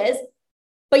urges.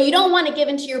 But you don't want to give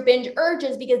into your binge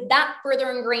urges because that further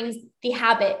ingrains the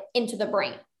habit into the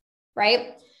brain,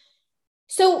 right?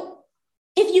 So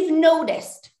if you've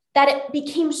noticed that it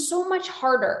became so much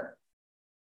harder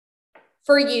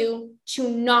for you to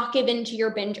not give into your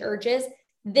binge urges,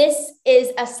 this is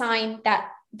a sign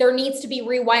that there needs to be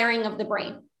rewiring of the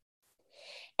brain.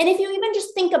 And if you even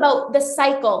just think about the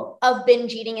cycle of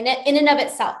binge eating in and of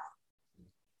itself,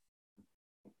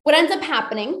 what ends up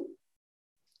happening,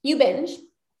 you binge,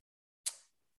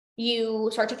 you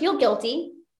start to feel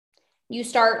guilty, you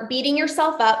start beating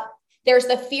yourself up, there's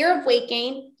the fear of weight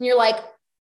gain, and you're like,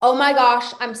 oh my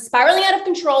gosh, I'm spiraling out of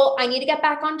control, I need to get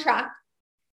back on track.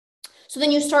 So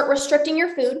then you start restricting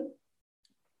your food,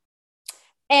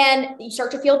 and you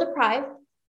start to feel deprived,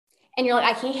 and you're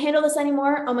like, I can't handle this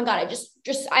anymore. Oh my God,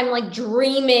 I'm like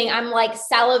dreaming. I'm like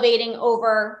salivating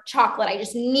over chocolate. I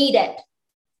just need it.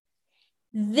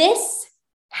 This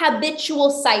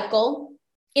habitual cycle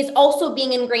is also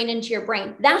being ingrained into your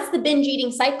brain. That's the binge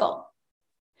eating cycle.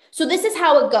 So this is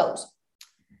how it goes.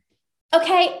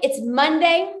 okay, it's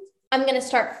Monday. I'm going to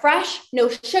start fresh, no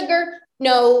sugar,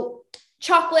 no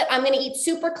chocolate. I'm going to eat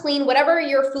super clean, whatever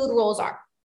your food rules are,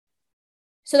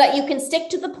 so that you can stick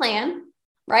to the plan,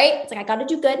 right? It's like, I got to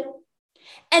do good.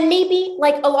 And maybe,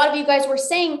 like a lot of you guys were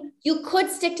saying, you could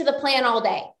stick to the plan all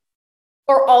day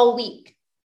or all week,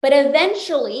 but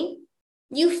eventually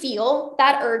you feel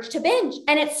that urge to binge,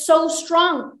 and it's so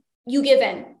strong, you give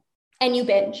in and you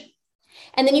binge.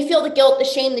 And then you feel the guilt, the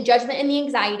shame, the judgment, and the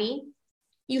anxiety.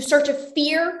 You start to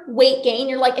fear weight gain.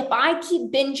 You're like, if I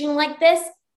keep binging like this,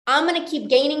 I'm going to keep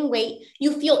gaining weight.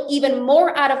 You feel even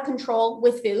more out of control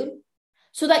with food,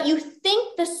 so that you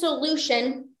think the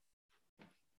solution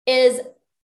is,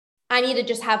 I need to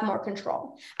just have more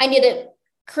control. I need to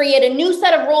create a new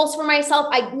set of rules for myself.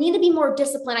 I need to be more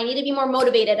disciplined. I need to be more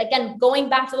motivated. Again, going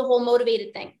back to the whole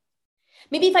motivated thing.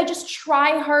 Maybe if I just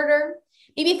try harder,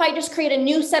 maybe if I just create a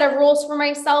new set of rules for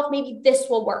myself, maybe this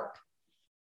will work.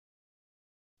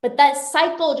 But that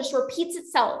cycle just repeats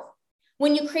itself.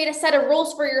 When you create a set of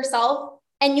rules for yourself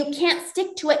and you can't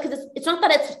stick to it, because it's not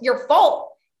that it's your fault.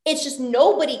 It's just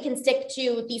nobody can stick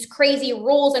to these crazy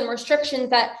rules and restrictions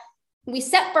that we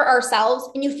set for ourselves,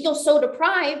 and you feel so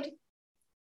deprived.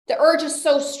 The urge is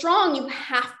so strong, you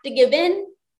have to give in.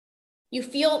 You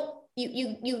feel,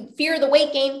 you fear the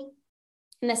weight gain,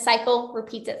 and the cycle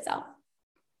repeats itself.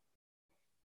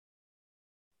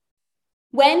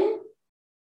 When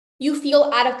you feel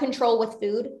out of control with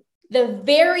food, the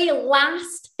very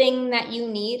last thing that you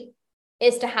need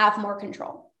is to have more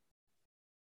control.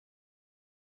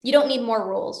 You don't need more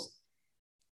rules.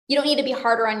 You don't need to be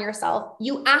harder on yourself.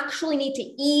 You actually need to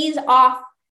ease off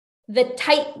the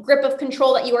tight grip of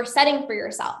control that you are setting for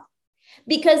yourself.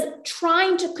 Because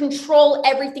trying to control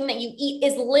everything that you eat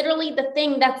is literally the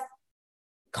thing that's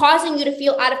causing you to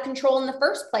feel out of control in the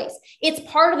first place.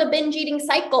 It's part of the binge eating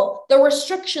cycle, the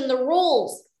restriction, the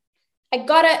rules. I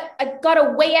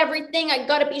gotta weigh everything. I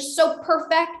gotta be so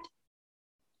perfect,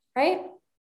 right?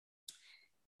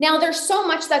 Now, there's so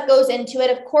much that goes into it.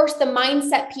 Of course, the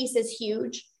mindset piece is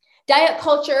huge. Diet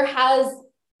culture has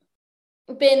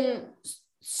been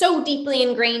so deeply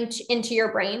ingrained into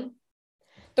your brain.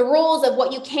 The rules of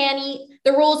what you can eat,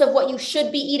 the rules of what you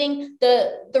should be eating,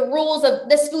 the rules of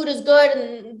this food is good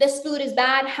and this food is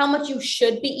bad, how much you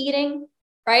should be eating,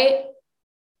 right?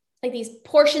 Like these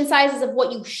portion sizes of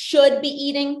what you should be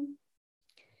eating.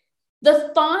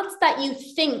 The thoughts that you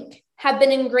think have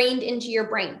been ingrained into your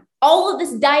brain. All of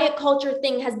this diet culture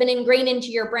thing has been ingrained into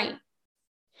your brain.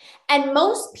 And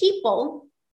most people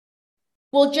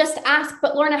will just ask,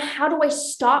 but Lorna, how do I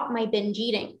stop my binge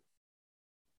eating?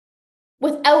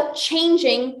 Without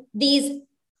changing these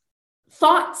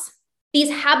thoughts, these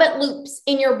habit loops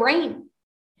in your brain.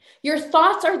 Your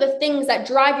thoughts are the things that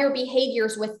drive your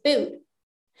behaviors with food.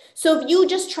 So if you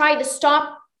just try to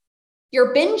stop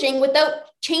your binging without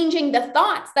changing the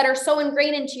thoughts that are so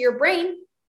ingrained into your brain,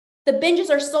 the binges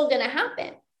are still going to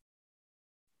happen.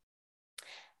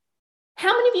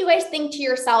 How many of you guys think to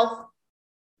yourself,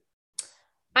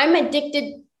 I'm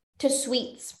addicted to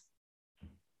sweets.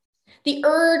 The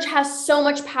urge has so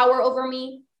much power over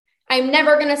me. I'm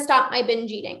never going to stop my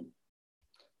binge eating.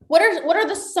 What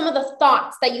are some of the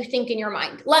thoughts that you think in your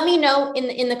mind? Let me know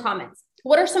in the comments.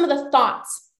 What are some of the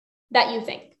thoughts that you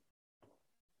think?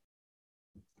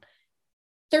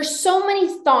 There's so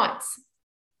many thoughts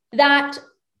that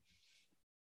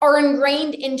are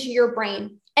ingrained into your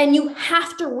brain, and you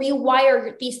have to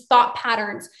rewire these thought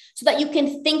patterns so that you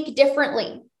can think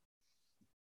differently.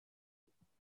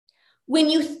 When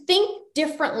you think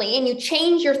differently and you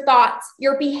change your thoughts,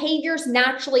 your behaviors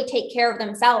naturally take care of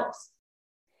themselves.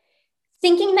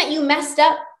 Thinking that you messed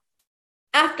up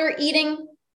after eating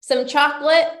some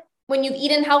chocolate when you've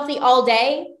eaten healthy all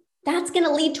day, that's going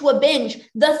to lead to a binge.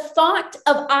 The thought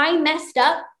of I messed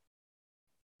up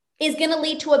is going to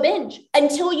lead to a binge.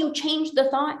 Until you change the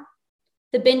thought,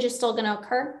 the binge is still going to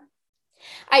occur.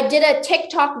 I did a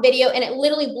TikTok video and it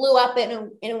literally blew up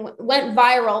and went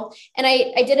viral. And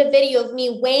I did a video of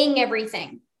me weighing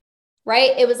everything,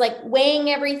 right? It was like weighing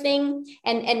everything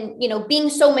and being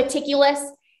so meticulous.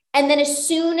 And then as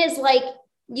soon as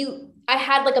I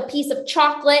had like a piece of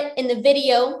chocolate in the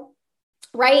video,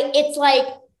 right? It's like,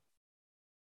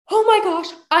 oh my gosh,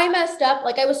 I messed up.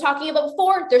 Like I was talking about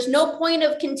before, there's no point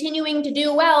of continuing to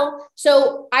do well.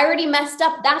 So I already messed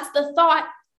up. That's the thought.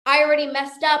 I already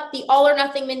messed up, the all or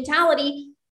nothing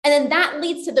mentality. And then that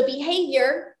leads to the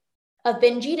behavior of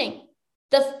binge eating.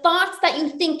 The thoughts that you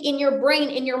think in your brain,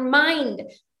 in your mind,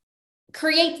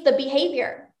 creates the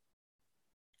behavior.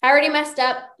 I already messed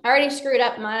up. I already screwed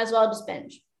up. Might as well just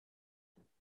binge.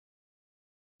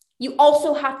 You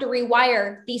also have to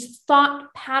rewire these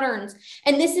thought patterns.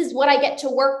 And this is what I get to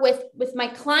work with my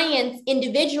clients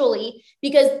individually,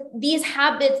 because these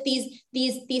habits,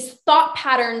 these thought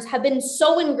patterns have been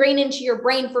so ingrained into your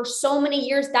brain for so many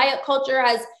years. Diet culture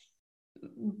has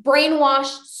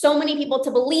brainwashed so many people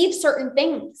to believe certain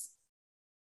things.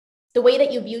 The way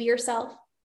that you view yourself,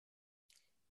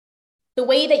 the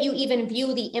way that you even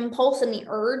view the impulse and the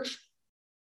urge,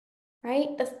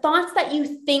 right? The thoughts that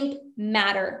you think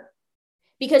matter,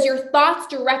 because your thoughts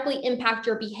directly impact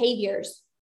your behaviors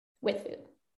with food.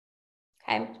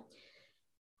 Okay.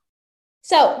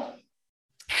 So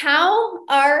how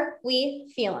are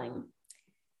we feeling?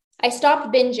 I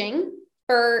stopped binging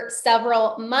for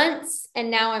several months and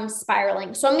now I'm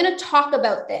spiraling. So I'm going to talk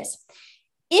about this.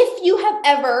 If you have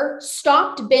ever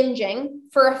stopped binging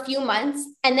for a few months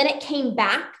and then it came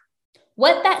back,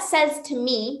 what that says to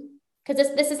me,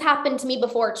 because this has happened to me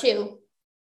before too,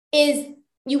 is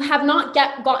you have not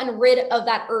gotten rid of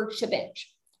that urge to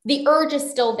binge. The urge is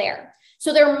still there.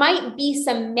 So there might be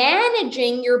some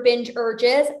managing your binge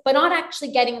urges, but not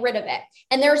actually getting rid of it.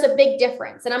 And there's a big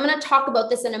difference. And I'm going to talk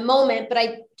about this in a moment, but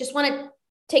I just want to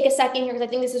take a second here because I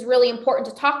think this is really important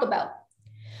to talk about.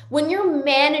 When you're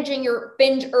managing your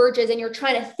binge urges and you're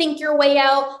trying to think your way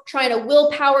out, trying to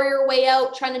willpower your way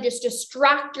out, trying to just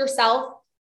distract yourself,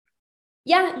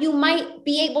 yeah, you might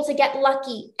be able to get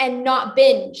lucky and not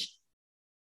binge,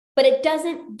 but it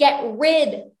doesn't get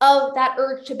rid of that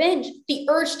urge to binge. The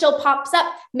urge still pops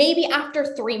up, maybe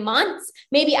after 3 months,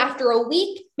 maybe after a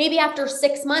week, maybe after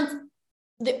 6 months,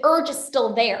 the urge is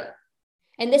still there.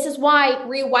 And this is why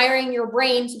rewiring your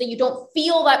brain so that you don't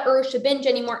feel that urge to binge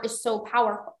anymore is so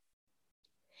powerful.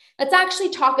 Let's actually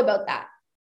talk about that.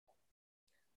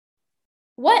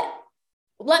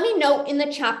 Let me know in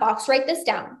the chat box, write this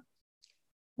down.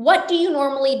 What do you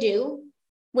normally do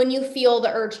when you feel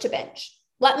the urge to binge?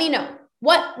 Let me know.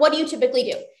 What do you typically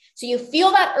do? So you feel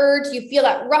that urge, you feel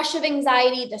that rush of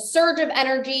anxiety, the surge of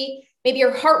energy, maybe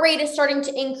your heart rate is starting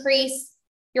to increase.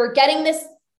 You're getting this,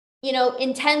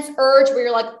 intense urge where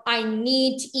you're like, I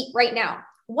need to eat right now.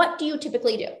 What do you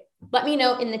typically do? Let me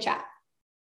know in the chat.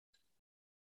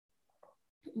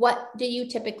 What do you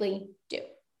typically do?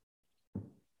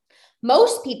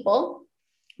 Most people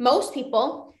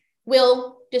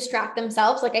will distract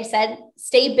themselves. Like I said,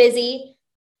 stay busy,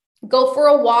 go for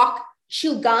a walk,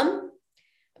 chew gum,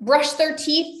 brush their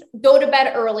teeth, go to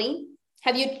bed early.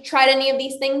 Have you tried any of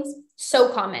these things? So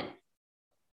common.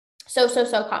 So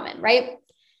common, right?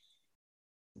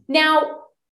 Now,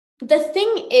 the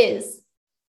thing is,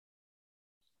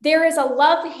 there is a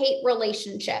love-hate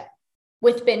relationship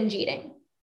with binge eating.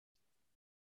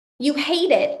 You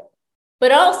hate it,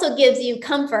 but it also gives you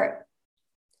comfort.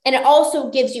 And it also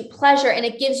gives you pleasure and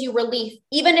it gives you relief.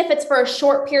 Even if it's for a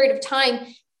short period of time,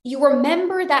 you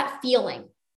remember that feeling.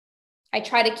 I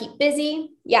try to keep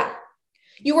busy. Yeah.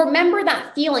 You remember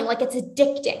that feeling like it's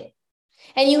addicting.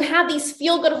 And you have these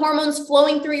feel-good hormones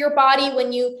flowing through your body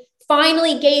when you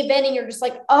finally gave in and you're just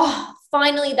like, oh,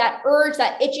 finally that urge,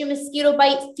 that itchy mosquito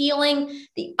bite feeling,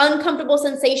 the uncomfortable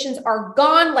sensations are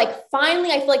gone. Like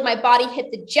finally, I feel like my body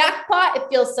hit the jackpot. It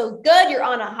feels so good. You're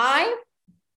on a high.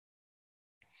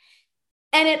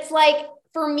 And it's like,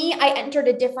 for me, I entered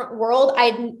a different world.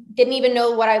 I didn't even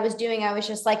know what I was doing. I was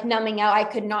just like numbing out. I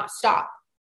could not stop.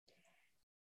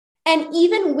 And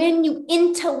even when you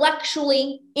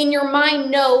intellectually in your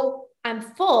mind know I'm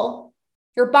full,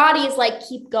 your body is like,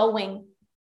 keep going.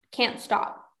 Can't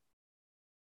stop.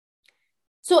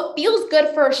 So it feels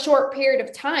good for a short period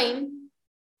of time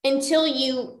until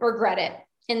you regret it.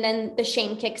 And then the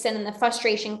shame kicks in and the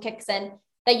frustration kicks in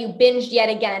that you binged yet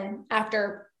again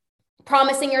after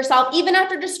promising yourself, even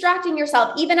after distracting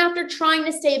yourself, even after trying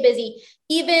to stay busy,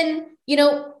 even,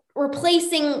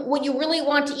 replacing what you really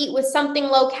want to eat with something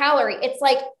low calorie. It's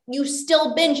like you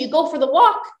still binge. You go for the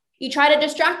walk, you try to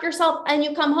distract yourself and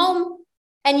you come home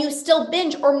and you still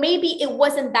binge. Or maybe it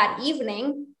wasn't that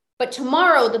evening, but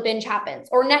tomorrow the binge happens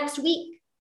or next week.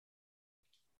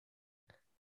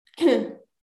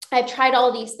 I've tried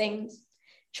all these things,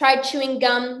 tried chewing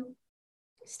gum,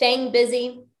 staying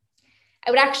busy.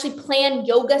 I would actually plan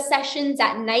yoga sessions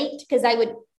at night because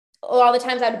a lot of the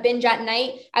times I would binge at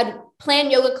night. I'd plan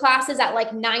yoga classes at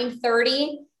like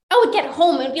 9:30. I would get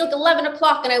home and it'd be like 11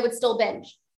 o'clock and I would still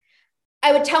binge.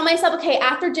 I would tell myself, okay,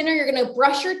 after dinner, you're going to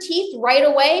brush your teeth right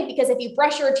away because if you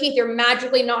brush your teeth, you're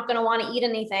magically not going to want to eat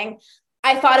anything.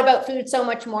 I thought about food so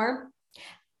much more.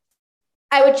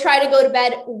 I would try to go to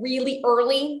bed really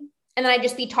early and then I'd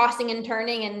just be tossing and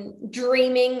turning and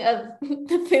dreaming of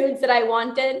the foods that I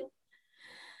wanted.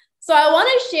 So I want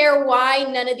to share why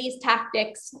none of these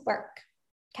tactics work,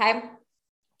 okay?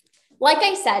 Like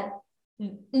I said,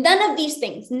 none of these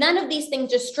things,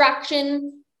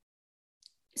 distraction,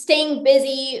 staying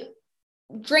busy,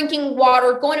 drinking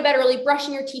water, going to bed early,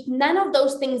 brushing your teeth, none of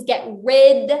those things get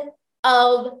rid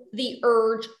of the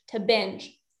urge to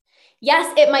binge.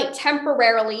 Yes, it might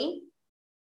temporarily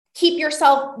keep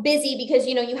yourself busy because,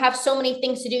 you have so many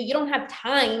things to do. You don't have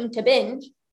time to binge,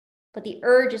 but the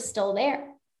urge is still there.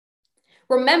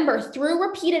 Remember, through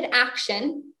repeated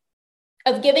action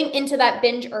of giving into that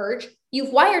binge urge,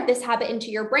 you've wired this habit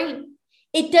into your brain.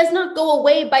 It does not go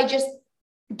away by just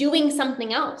doing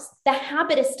something else. The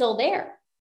habit is still there.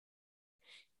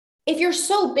 If you're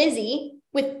so busy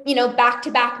with,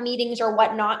 back-to-back meetings or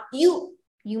whatnot, you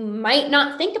might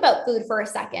not think about food for a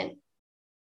second,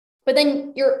 but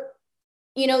then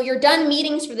you're done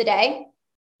meetings for the day,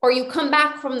 or you come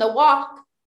back from the walk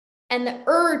and the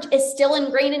urge is still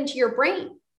ingrained into your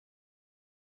brain.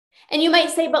 And you might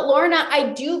say, but Lorna,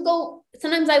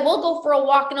 sometimes I will go for a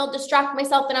walk and I'll distract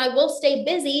myself and I will stay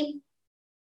busy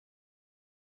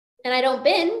and I don't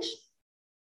binge.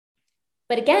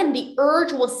 But again, the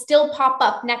urge will still pop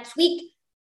up next week,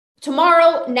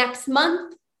 tomorrow, next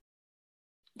month.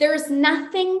 There's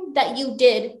nothing that you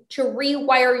did to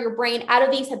rewire your brain out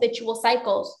of these habitual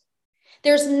cycles.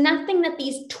 There's nothing that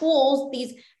these tools,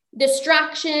 these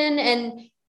distraction and,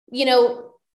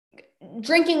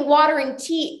 drinking water and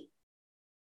tea,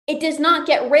 it does not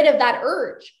get rid of that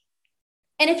urge.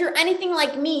 And if you're anything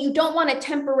like me, you don't want a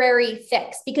temporary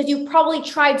fix because you've probably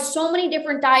tried so many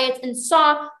different diets and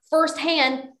saw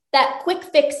firsthand that quick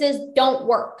fixes don't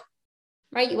work,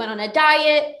 right? You went on a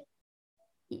diet,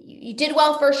 you did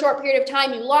well for a short period of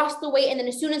time, you lost the weight, and then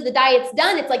as soon as the diet's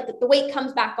done, it's like the weight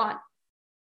comes back on.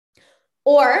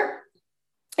 Or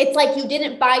it's like you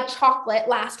didn't buy chocolate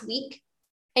last week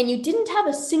and you didn't have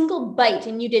a single bite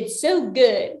and you did so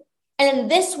good. And then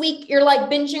this week you're like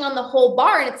binging on the whole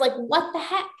bar and it's like, what the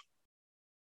heck?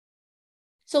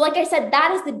 So like I said,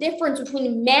 that is the difference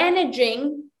between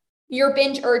managing your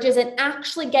binge urges and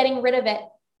actually getting rid of it.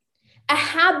 A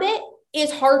habit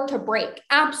is hard to break,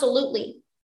 absolutely.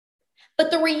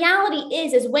 But the reality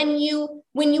is when you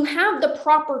have the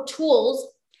proper tools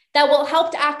that will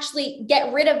help to actually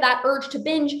get rid of that urge to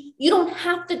binge, you don't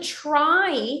have to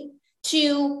try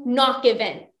to not give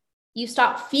in. You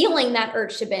stop feeling that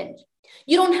urge to binge.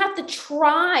 You don't have to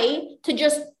try to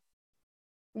just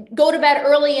go to bed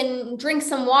early and drink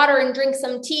some water and drink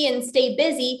some tea and stay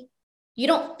busy. You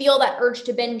don't feel that urge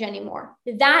to binge anymore.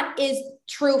 That is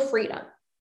true freedom.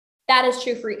 That is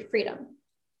true freedom.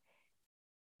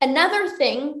 Another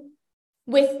thing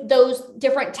with those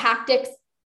different tactics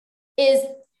is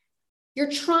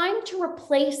you're trying to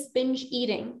replace binge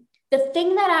eating. The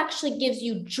thing that actually gives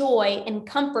you joy and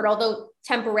comfort, although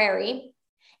temporary,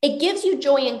 it gives you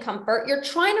joy and comfort. You're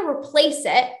trying to replace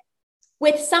it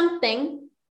with something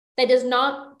that does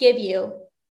not give you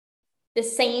the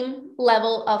same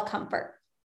level of comfort.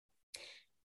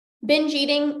 Binge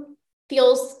eating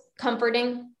feels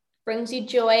comforting, brings you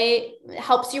joy,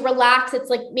 helps you relax. It's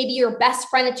like maybe your best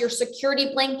friend. It's your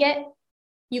security blanket.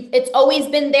 It's always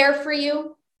been there for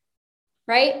you,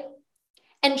 right?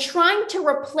 And trying to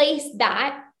replace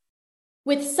that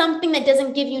with something that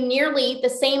doesn't give you nearly the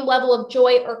same level of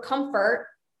joy or comfort,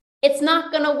 it's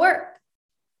not going to work.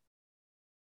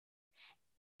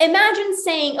 Imagine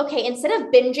saying, okay, instead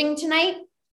of binging tonight,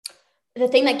 the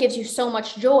thing that gives you so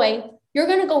much joy, you're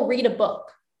going to go read a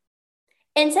book.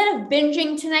 Instead of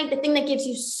binging tonight, the thing that gives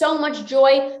you so much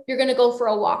joy, you're going to go for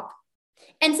a walk.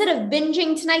 Instead of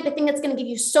binging tonight, the thing that's going to give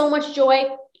you so much joy,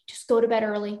 just go to bed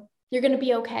early. You're going to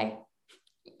be okay.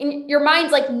 And your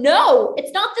mind's like, no,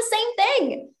 it's not the same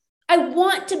thing. I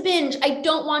want to binge. I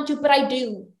don't want to, but I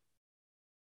do.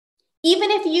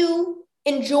 Even if you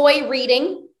enjoy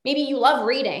reading, maybe you love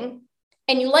reading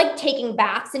and you like taking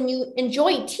baths and you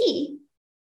enjoy tea,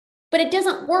 but it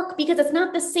doesn't work because it's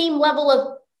not the same level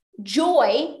of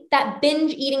joy that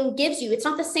binge eating gives you. It's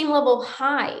not the same level of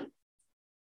high.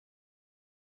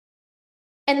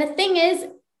 And the thing is,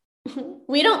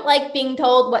 we don't like being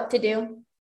told what to do.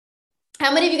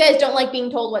 How many of you guys don't like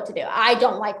being told what to do? I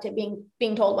don't like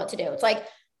being told what to do. It's like,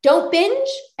 don't binge.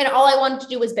 And all I wanted to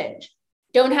do was binge.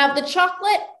 Don't have the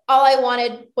chocolate. All I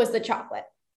wanted was the chocolate,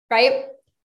 right?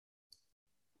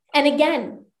 And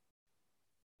again,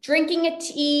 drinking a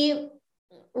tea,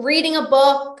 reading a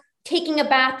book, taking a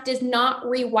bath does not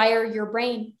rewire your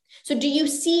brain. So do you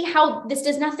see how this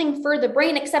does nothing for the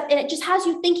brain except it just has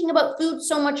you thinking about food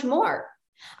so much more?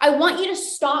 I want you to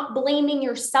stop blaming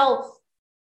yourself.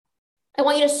 I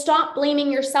want you to stop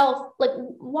blaming yourself.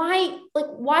 Why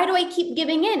do I keep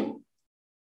giving in?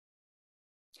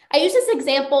 I use this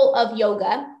example of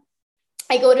yoga.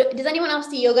 does anyone else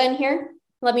do yoga in here?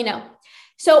 Let me know.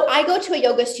 So I go to a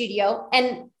yoga studio,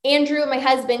 and Andrew, my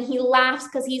husband, he laughs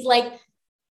because he's like,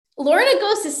 Lorna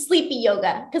goes to sleepy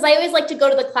yoga, because I always like to go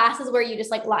to the classes where you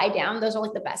just like lie down. Those are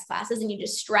like the best classes and you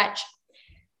just stretch.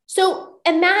 So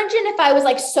imagine if I was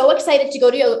like so excited to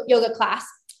go to yoga class.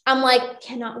 I'm like,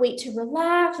 cannot wait to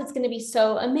relax. It's going to be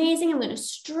so amazing. I'm going to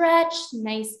stretch,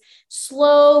 nice,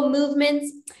 slow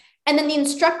movements. And then the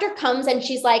instructor comes and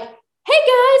she's like, hey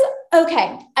guys,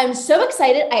 okay, I'm so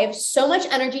excited. I have so much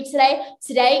energy today.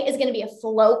 Today is going to be a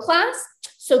flow class.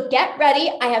 So get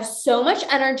ready. I have so much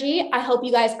energy. I hope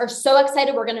you guys are so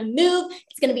excited. We're going to move.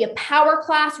 It's going to be a power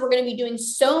class. We're going to be doing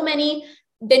so many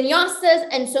vinyasas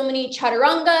and so many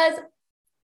chaturangas.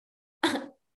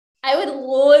 I would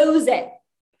lose it.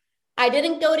 I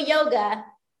didn't go to yoga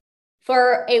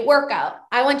for a workout.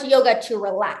 I went to yoga to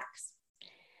relax.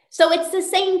 So it's the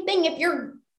same thing. If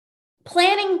you're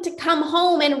planning to come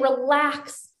home and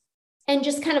relax and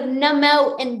just kind of numb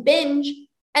out and binge,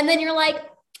 and then you're like,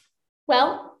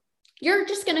 well, you're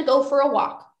just going to go for a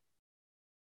walk.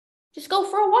 Just go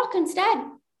for a walk instead.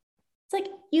 It's like,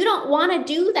 you don't want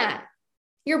to do that.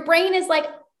 Your brain is like,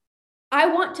 I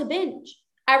want to binge.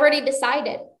 I already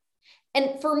decided.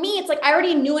 And for me, it's like, I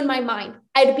already knew in my mind,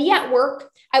 I'd be at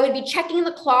work. I would be checking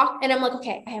the clock and I'm like,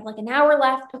 okay, I have like an hour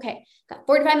left. Okay, got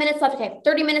 45 minutes left. Okay,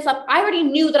 30 minutes left. I already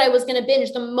knew that I was going to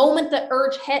binge the moment the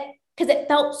urge hit because it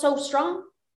felt so strong.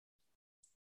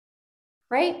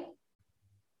 Right?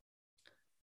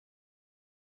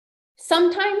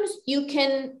 Sometimes you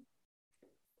can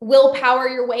willpower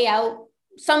your way out.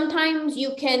 Sometimes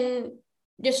you can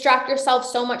distract yourself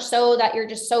so much so that you're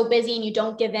just so busy and you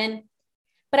don't give in.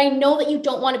 But I know that you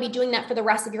don't want to be doing that for the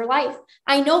rest of your life.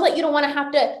 I know that you don't want to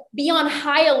have to be on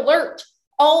high alert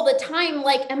all the time.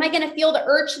 Like, am I going to feel the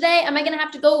urge today? Am I going to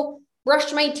have to go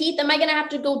brush my teeth? Am I going to have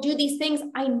to go do these things?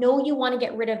 I know you want to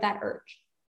get rid of that urge.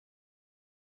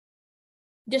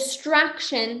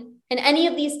 Distraction and any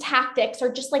of these tactics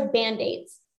are just like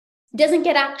Band-Aids. It doesn't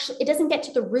get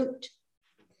to the root.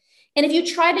 And if you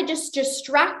try to just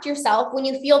distract yourself when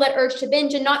you feel that urge to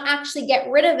binge and not actually get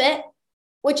rid of it,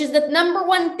 which is the number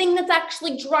one thing that's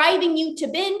actually driving you to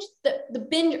binge, the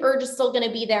binge urge is still going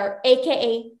to be there,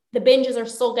 AKA the binges are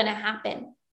still going to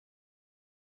happen.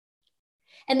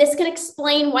 And this can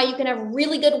explain why you can have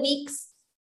really good weeks.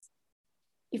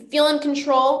 You feel in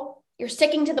control, you're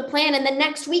sticking to the plan, and the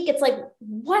next week it's like,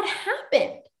 what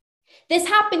happened? This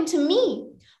happened to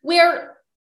me where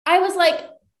I was like,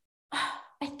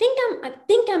 I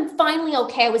think I'm finally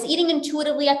okay. I was eating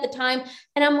intuitively at the time,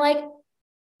 and I'm like,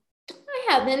 I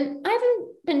haven't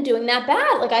been doing that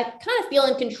bad. Like, I kind of feel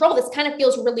in control. This kind of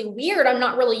feels really weird. I'm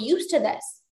not really used to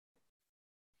this.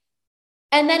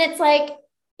 And then it's like,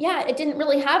 yeah, it didn't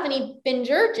really have any binge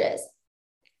urges.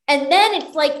 And then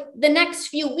it's like the next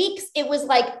few weeks, it was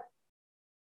like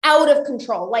out of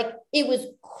control. Like, it was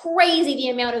crazy the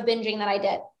amount of binging that I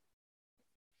did.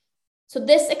 So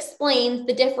this explains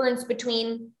the difference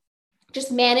between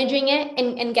just managing it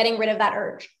and getting rid of that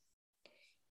urge.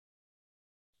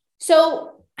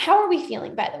 So how are we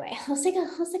feeling, by the way? Let's take a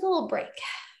little break.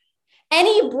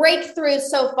 Any breakthroughs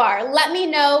so far? Let me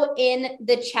know in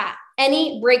the chat.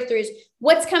 Any breakthroughs?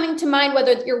 What's coming to mind,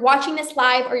 whether you're watching this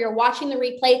live or you're watching the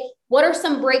replay? What are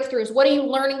some breakthroughs? What are you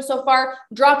learning so far?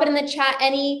 Drop it in the chat.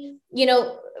 Any,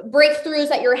 breakthroughs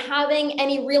that you're having,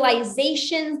 any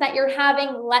realizations that you're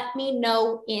having, let me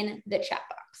know in the chat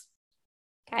box.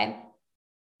 Okay.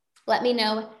 Let me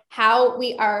know how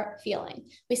we are feeling.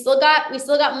 We still got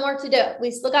more to do.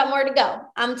 We still got more to go.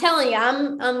 I'm telling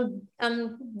you,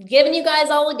 I'm giving you guys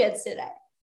all the goods today.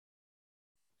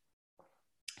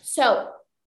 So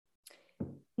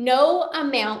no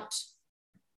amount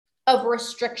of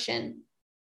restriction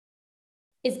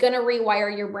is going to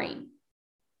rewire your brain.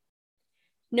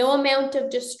 No amount of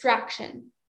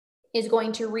distraction is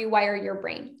going to rewire your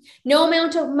brain. No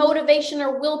amount of motivation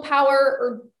or willpower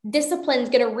or discipline is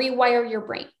going to rewire your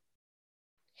brain.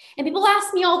 And people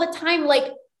ask me all the time,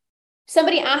 like,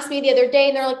 somebody asked me the other day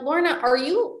and they're like, Lorna, are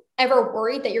you ever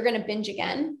worried that you're going to binge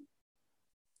again?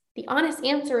 The honest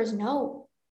answer is no.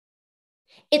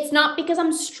 It's not because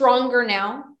I'm stronger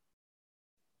now.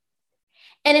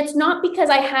 And it's not because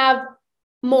I have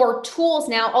more tools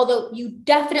now, although you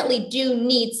definitely do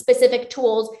need specific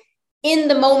tools in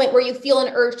the moment where you feel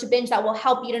an urge to binge that will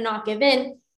help you to not give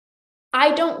in.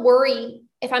 I don't worry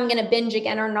if I'm going to binge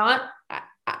again or not.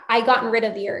 I gotten rid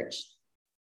of the urge.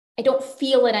 I don't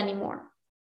feel it anymore.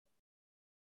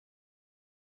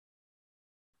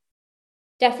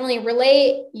 Definitely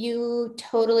relate. You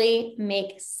totally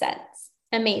make sense.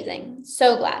 Amazing.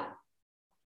 So glad.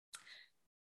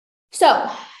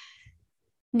 So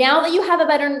Now that you have a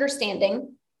better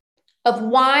understanding of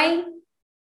why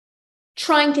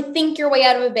trying to think your way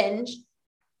out of a binge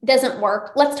doesn't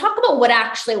work, let's talk about what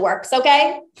actually works,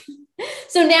 okay?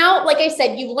 So now, like I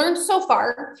said, you've learned so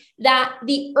far that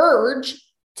the urge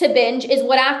to binge is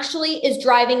what actually is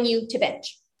driving you to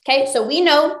binge, okay? So we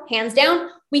know, hands down,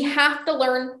 we have to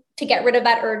learn to get rid of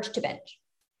that urge to binge.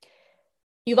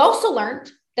 You've also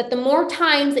learned that the more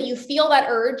times that you feel that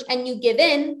urge and you give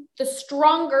in, the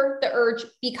stronger the urge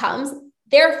becomes,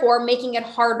 therefore making it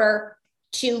harder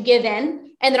to give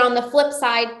in. And then on the flip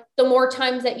side, the more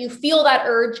times that you feel that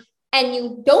urge and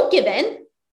you don't give in,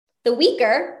 the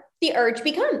weaker the urge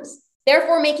becomes,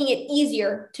 therefore making it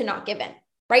easier to not give in,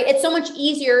 right? It's so much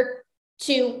easier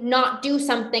to not do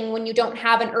something when you don't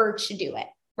have an urge to do it,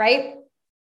 right?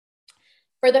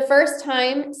 For the first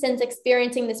time since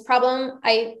experiencing this problem,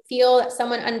 I feel that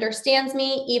someone understands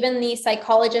me. Even the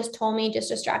psychologist told me, just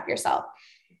distract yourself.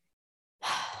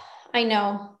 I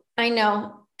know.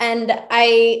 And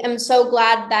I am so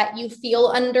glad that you feel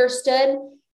understood.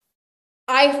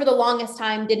 I, for the longest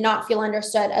time, did not feel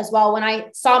understood as well. When I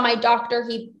saw my doctor,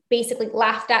 he basically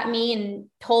laughed at me and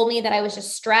told me that I was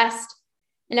just stressed,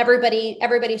 and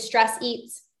everybody's stress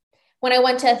eats. When I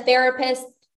went to a therapist,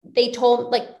 they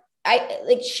told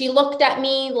she looked at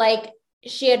me like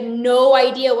she had no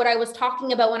idea what I was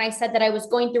talking about when I said that I was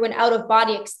going through an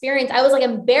out-of-body experience. I was like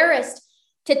embarrassed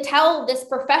to tell this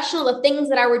professional the things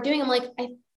that I were doing. I'm like,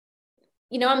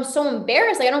 I'm so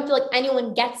embarrassed. Like, I don't feel like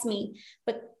anyone gets me,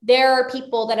 but there are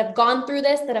people that have gone through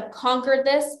this, that have conquered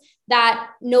this,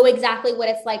 that know exactly what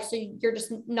it's like. So you're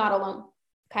just not alone.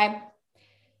 Okay.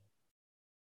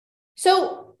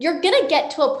 So you're going to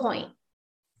get to a point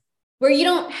where you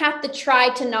don't have to try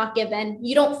to not give in.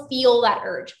 You don't feel that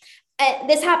urge.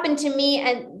 This happened to me,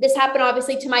 and this happened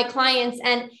obviously to my clients.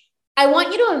 And I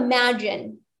want you to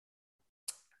imagine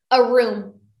a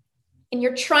room and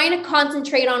you're trying to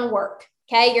concentrate on work.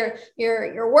 Okay.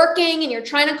 You're working and you're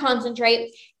trying to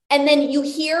concentrate. And then you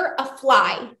hear a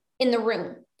fly in the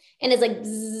room and it's like,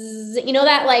 zzz,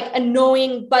 that like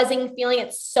annoying buzzing feeling.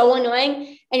 It's so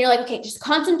annoying. And you're like, okay, just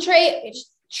concentrate. Just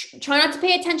try not to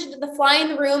pay attention to the fly in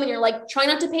the room. And you're like, try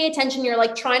not to pay attention. You're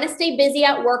like trying to stay busy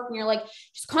at work. And you're like,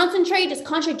 just concentrate.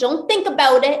 Don't think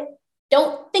about it.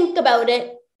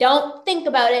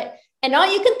 And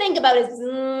all you can think about is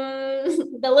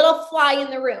the little fly in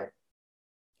the room.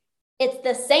 It's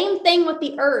the same thing with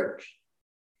the urge.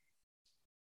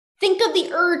 Think of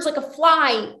the urge like a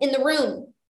fly in the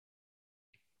room.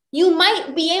 You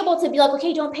might be able to be like,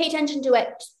 okay, don't pay attention to it.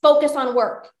 Just focus on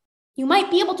work. You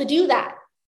might be able to do that.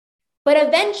 But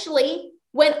eventually,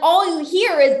 when all you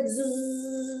hear is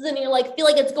zzz, and you like feel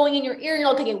like it's going in your ear, and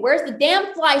you're like, okay, where's the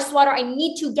damn fly swatter? I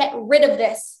need to get rid of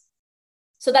this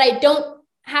so that I don't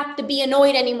have to be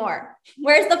annoyed anymore.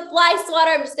 Where's the fly swatter?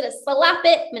 I'm just going to slap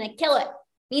it. I'm going to kill it.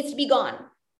 It needs to be gone.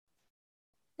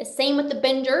 The same with the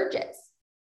binge urges.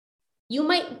 You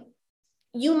might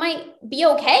be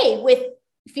okay with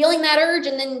feeling that urge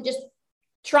and then just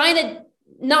trying to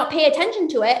not pay attention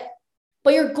to it,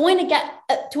 but you're going to get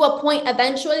to a point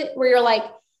eventually where you're like,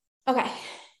 okay,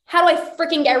 how do I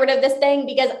freaking get rid of this thing?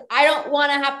 Because I don't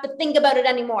want to have to think about it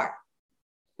anymore,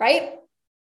 right?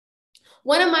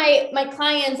 One of my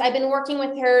clients, I've been working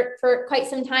with her for quite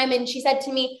some time, and she said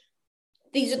to me,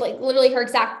 these are like literally her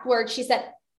exact words. She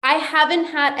said, I haven't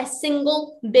had a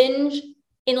single binge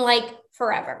in like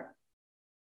forever.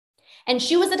 And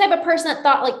she was the type of person that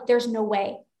thought like, there's no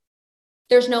way,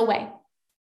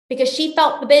 because she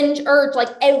felt the binge urge like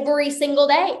every single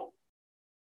day.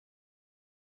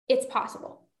 It's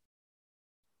possible.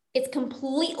 It's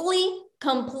completely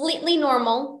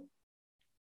normal.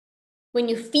 When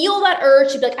you feel that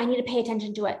urge, you'd be like, I need to pay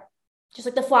attention to it. Just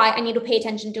like the fly, I need to pay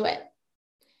attention to it.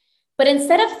 But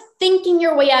instead of thinking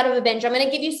your way out of a binge, I'm going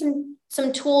to give you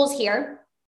some tools here.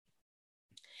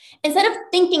 Instead of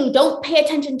thinking, don't pay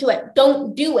attention to it,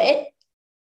 don't do it,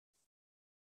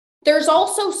 there's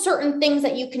also certain things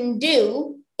that you can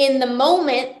do in the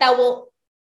moment that will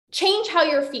change how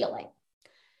you're feeling.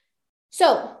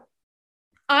 So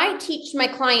I teach my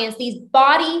clients these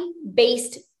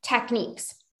body-based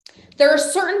techniques. There are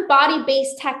certain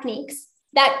body-based techniques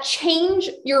that change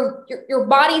your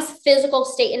body's physical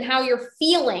state and how you're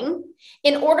feeling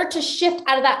in order to shift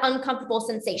out of that uncomfortable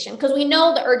sensation. Because we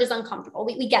know the urge is uncomfortable.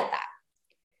 We get that,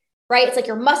 right? It's like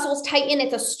your muscles tighten.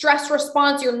 It's a stress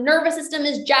response. Your nervous system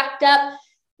is jacked up.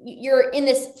 You're in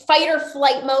this fight or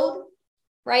flight mode,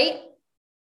 right?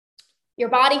 Your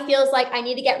body feels like I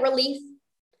need to get relief.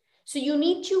 So you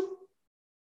need to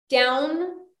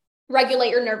regulate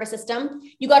your nervous system.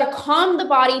 You got to calm the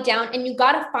body down, and you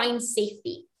got to find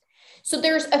safety. So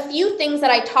there's a few things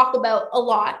that I talk about a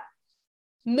lot: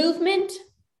 movement,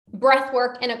 breath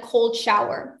work, and a cold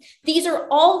shower. These are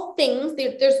all things.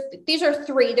 These are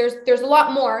three. There's a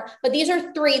lot more, but these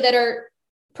are three that are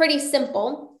pretty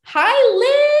simple. Hi,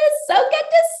 Liz. So good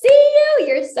to see you.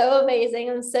 You're so amazing.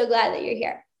 I'm so glad that you're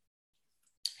here.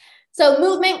 So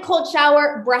movement, cold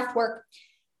shower, breath work.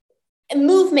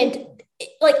 Movement,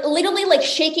 like literally like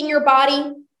shaking your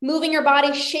body, moving your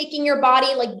body, shaking your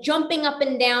body, like jumping up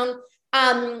and down.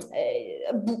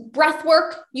 Breath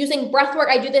work, using breath work.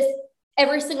 I do this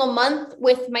every single month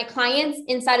with my clients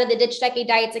inside of the Ditch Decade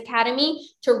Diets Academy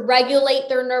to regulate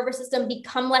their nervous system,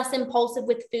 become less impulsive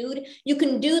with food. You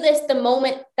can do this the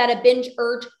moment that a binge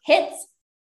urge hits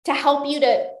to help you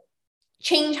to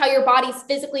change how your body's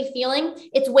physically feeling.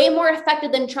 It's way more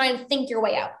effective than trying to think your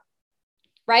way out,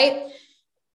 right?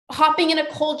 Hopping in a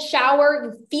cold shower,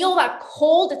 you feel that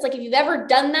cold. It's like, if you've ever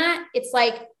done that, it's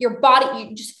like your body,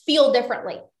 you just feel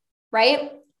differently,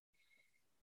 right?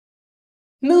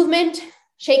 Movement,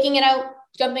 shaking it out,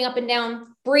 jumping up and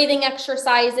down, breathing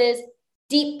exercises,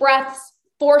 deep breaths,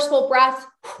 forceful breath,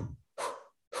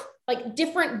 like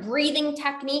different breathing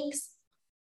techniques.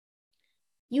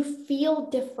 You feel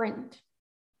different.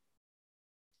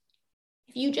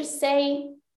 If you just say,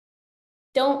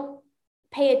 don't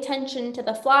pay attention to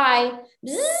the fly,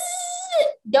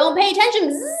 don't pay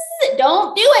attention,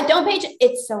 don't do it, don't pay attention.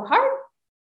 It's so hard.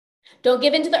 Don't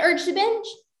give in to the urge to binge.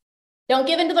 Don't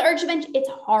give in to the urge to binge. It's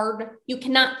hard. You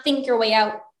cannot think your way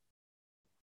out.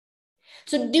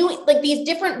 So doing like these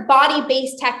different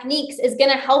body-based techniques is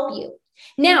going to help you.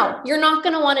 Now, you're not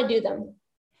going to want to do them.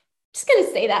 Just going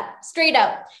to say that straight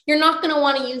up. You're not going to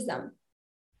want to use them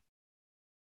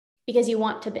because you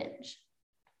want to binge.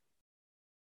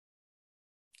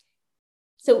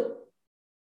 So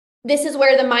this is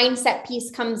where the mindset piece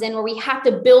comes in, where we have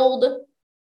to build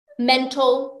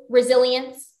mental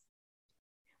resilience.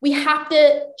 We have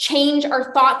to change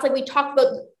our thoughts. Like we talked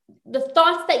about, the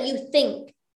thoughts that you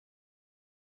think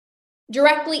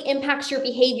directly impacts your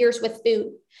behaviors with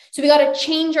food. So we got to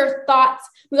change our thoughts.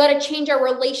 We got to change our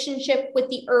relationship with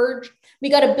the urge. We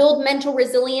got to build mental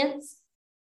resilience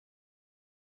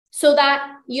so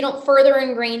that you don't further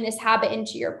ingrain this habit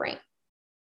into your brain.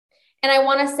 And I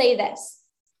want to say this.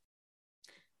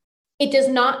 It does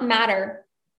not matter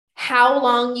how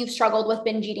long you've struggled with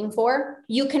binge eating for,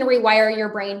 you can rewire your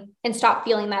brain and stop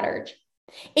feeling that urge.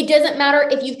 It doesn't matter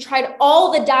if you've tried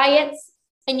all the diets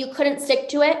and you couldn't stick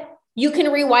to it, you can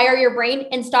rewire your brain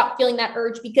and stop feeling that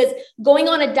urge, because going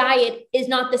on a diet is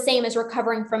not the same as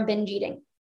recovering from binge eating.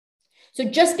 So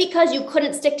just because you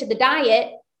couldn't stick to the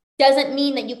diet doesn't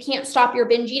mean that you can't stop your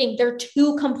binge eating. They're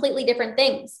two completely different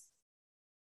things.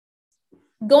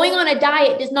 Going on a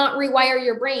diet does not rewire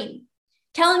your brain.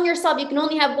 Telling yourself you can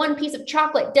only have one piece of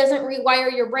chocolate doesn't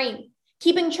rewire your brain.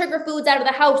 Keeping sugar foods out of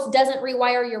the house doesn't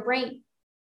rewire your brain.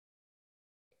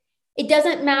 It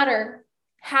doesn't matter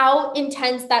how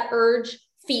intense that urge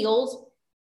feels,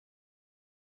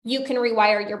 you can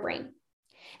rewire your brain.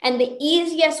 And the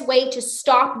easiest way to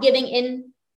stop giving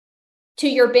in to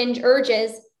your binge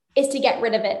urges is to get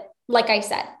rid of it, like I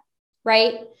said,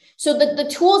 right? So the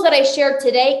tools that I shared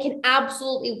today can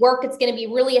absolutely work. It's going to be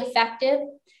really effective.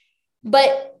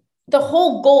 But the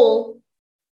whole goal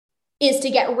is to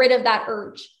get rid of that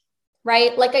urge,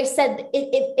 right? Like I said,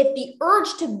 if the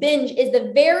urge to binge is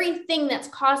the very thing that's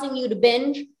causing you to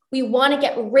binge, we want to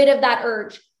get rid of that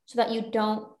urge so that you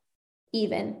don't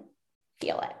even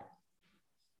feel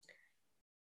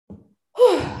it.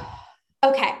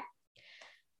 Okay.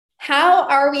 How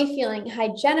are we feeling? Hi,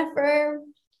 Jennifer.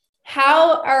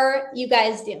 How are you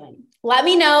guys doing? Let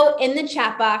me know in the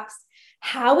chat box.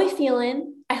 How are we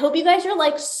feeling? I hope you guys are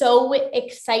like so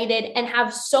excited and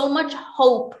have so much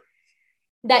hope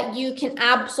that you can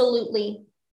absolutely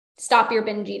stop your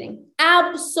binge eating.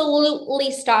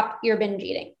 Absolutely stop your binge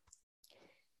eating.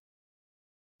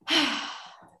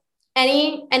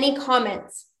 Any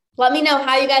comments? Let me know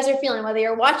how you guys are feeling, whether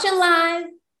you're watching live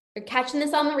or catching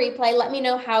this on the replay. Let me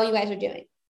know how you guys are doing.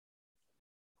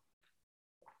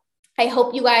 I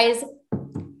hope you guys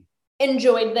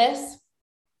enjoyed this.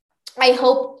 I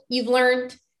hope you've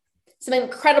learned some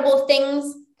incredible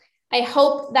things. I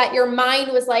hope that your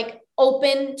mind was like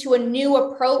open to a new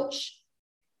approach,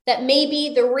 that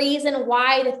maybe the reason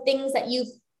why the things that you've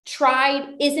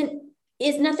tried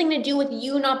is nothing to do with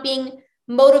you not being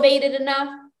motivated enough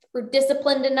or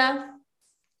disciplined enough.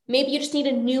 Maybe you just need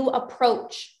a new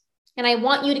approach. And I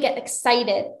want you to get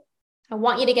excited. I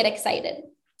want you to get excited.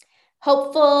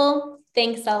 Hopeful.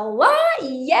 Thanks a lot.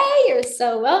 Yay, you're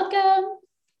so welcome.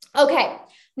 Okay,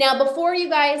 now before you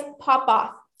guys pop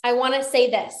off, I want to say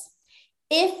this.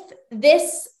 If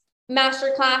this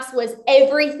masterclass was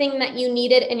everything that you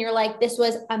needed and you're like, this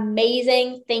was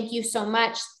amazing. Thank you so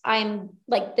much. I'm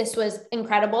like, this was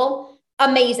incredible.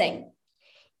 Amazing.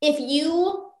 If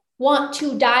you want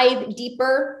to dive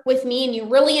deeper with me and you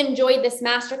really enjoyed this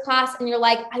masterclass and you're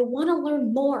like, I want to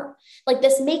learn more. Like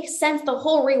this makes sense. The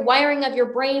whole rewiring of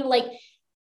your brain. Like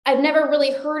I've never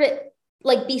really heard it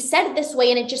like be said this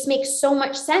way. And it just makes so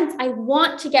much sense. I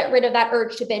want to get rid of that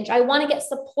urge to binge. I want to get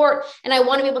support and I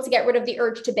want to be able to get rid of the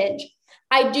urge to binge.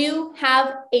 I do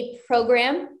have a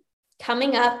program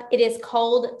coming up. It is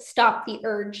called Stop the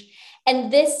Urge.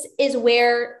 And this is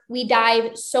where we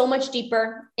dive so much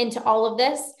deeper into all of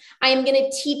this. I am going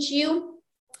to teach you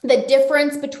the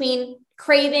difference between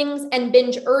cravings and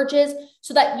binge urges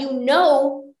so that you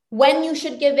know when you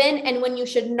should give in and when you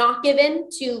should not give in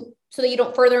so that you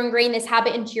don't further ingrain this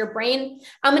habit into your brain.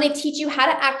 I'm going to teach you how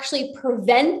to actually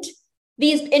prevent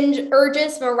these binge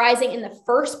urges from arising in the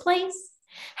first place,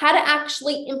 how to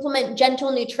actually implement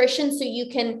gentle nutrition so you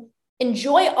can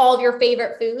enjoy all of your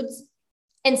favorite foods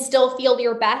and still feel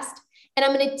your best. And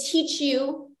I'm going to teach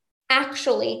you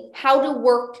actually how to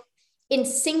work in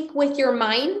sync with your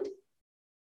mind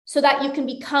so that you can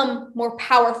become more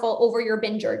powerful over your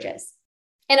binge urges.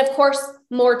 And of course,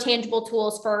 more tangible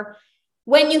tools for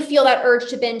when you feel that urge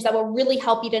to binge that will really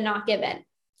help you to not give in.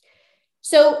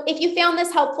 So if you found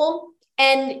this helpful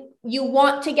and you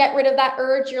want to get rid of that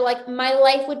urge, you're like, my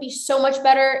life would be so much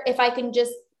better if I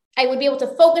would be able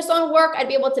to focus on work. I'd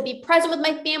be able to be present with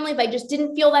my family if I just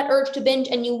didn't feel that urge to binge,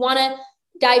 and you want to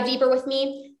dive deeper with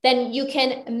me, then you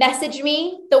can message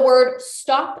me the word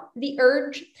stop the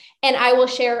urge, and I will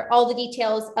share all the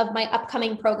details of my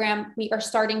upcoming program. We are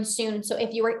starting soon. So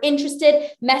if you are interested,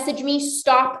 message me,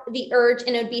 stop the urge,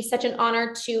 and it would be such an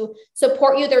honor to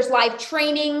support you. There's live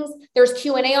trainings, there's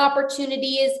Q&A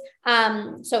opportunities.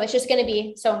 So it's just going to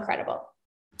be so incredible.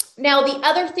 Now, the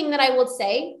other thing that I will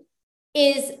say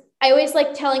is I always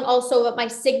like telling also about my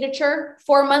signature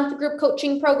 4-month group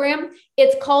coaching program.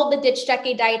 It's called the Ditch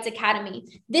Decade Diets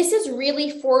Academy. This is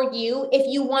really for you if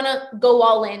you want to go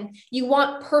all in. You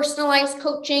want personalized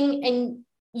coaching and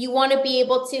you want to be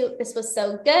able to, this was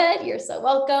so good. You're so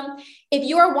welcome. If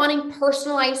you are wanting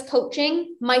personalized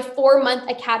coaching, my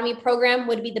 4-month academy program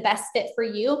would be the best fit for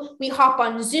you. We hop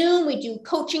on Zoom, we do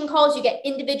coaching calls, you get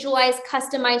individualized,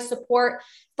 customized support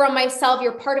from myself.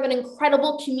 You're part of an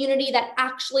incredible community that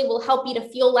actually will help you to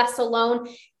feel less alone.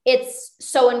 It's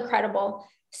so incredible.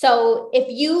 So if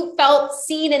you felt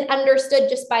seen and understood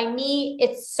just by me,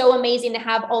 it's so amazing to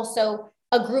have also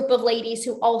a group of ladies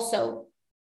who also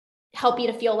help you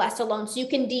to feel less alone. So you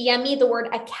can DM me the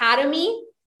word academy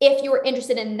if you're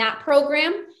interested in that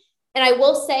program. And I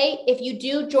will say, if you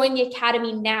do join the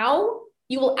academy now,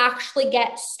 you will actually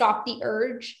get Stop the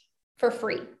Urge for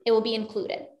free. It will be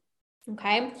included.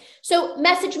 Okay. So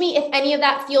message me if any of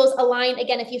that feels aligned.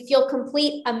 Again, if you feel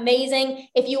complete, amazing.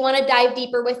 If you want to dive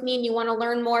deeper with me and you want to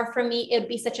learn more from me, it would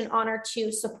be such an honor to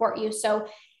support you. So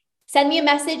send me a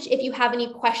message if you have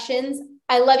any questions.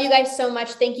 I love you guys so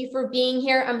much. Thank you for being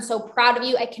here. I'm so proud of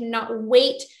you. I cannot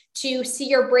wait to see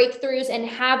your breakthroughs and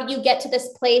have you get to this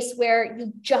place where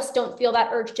you just don't feel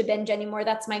that urge to binge anymore.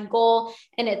 That's my goal.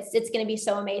 And it's going to be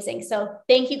so amazing. So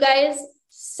thank you guys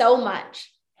so much.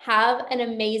 Have an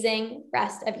amazing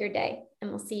rest of your day,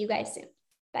 and we'll see you guys soon.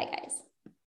 Bye, guys.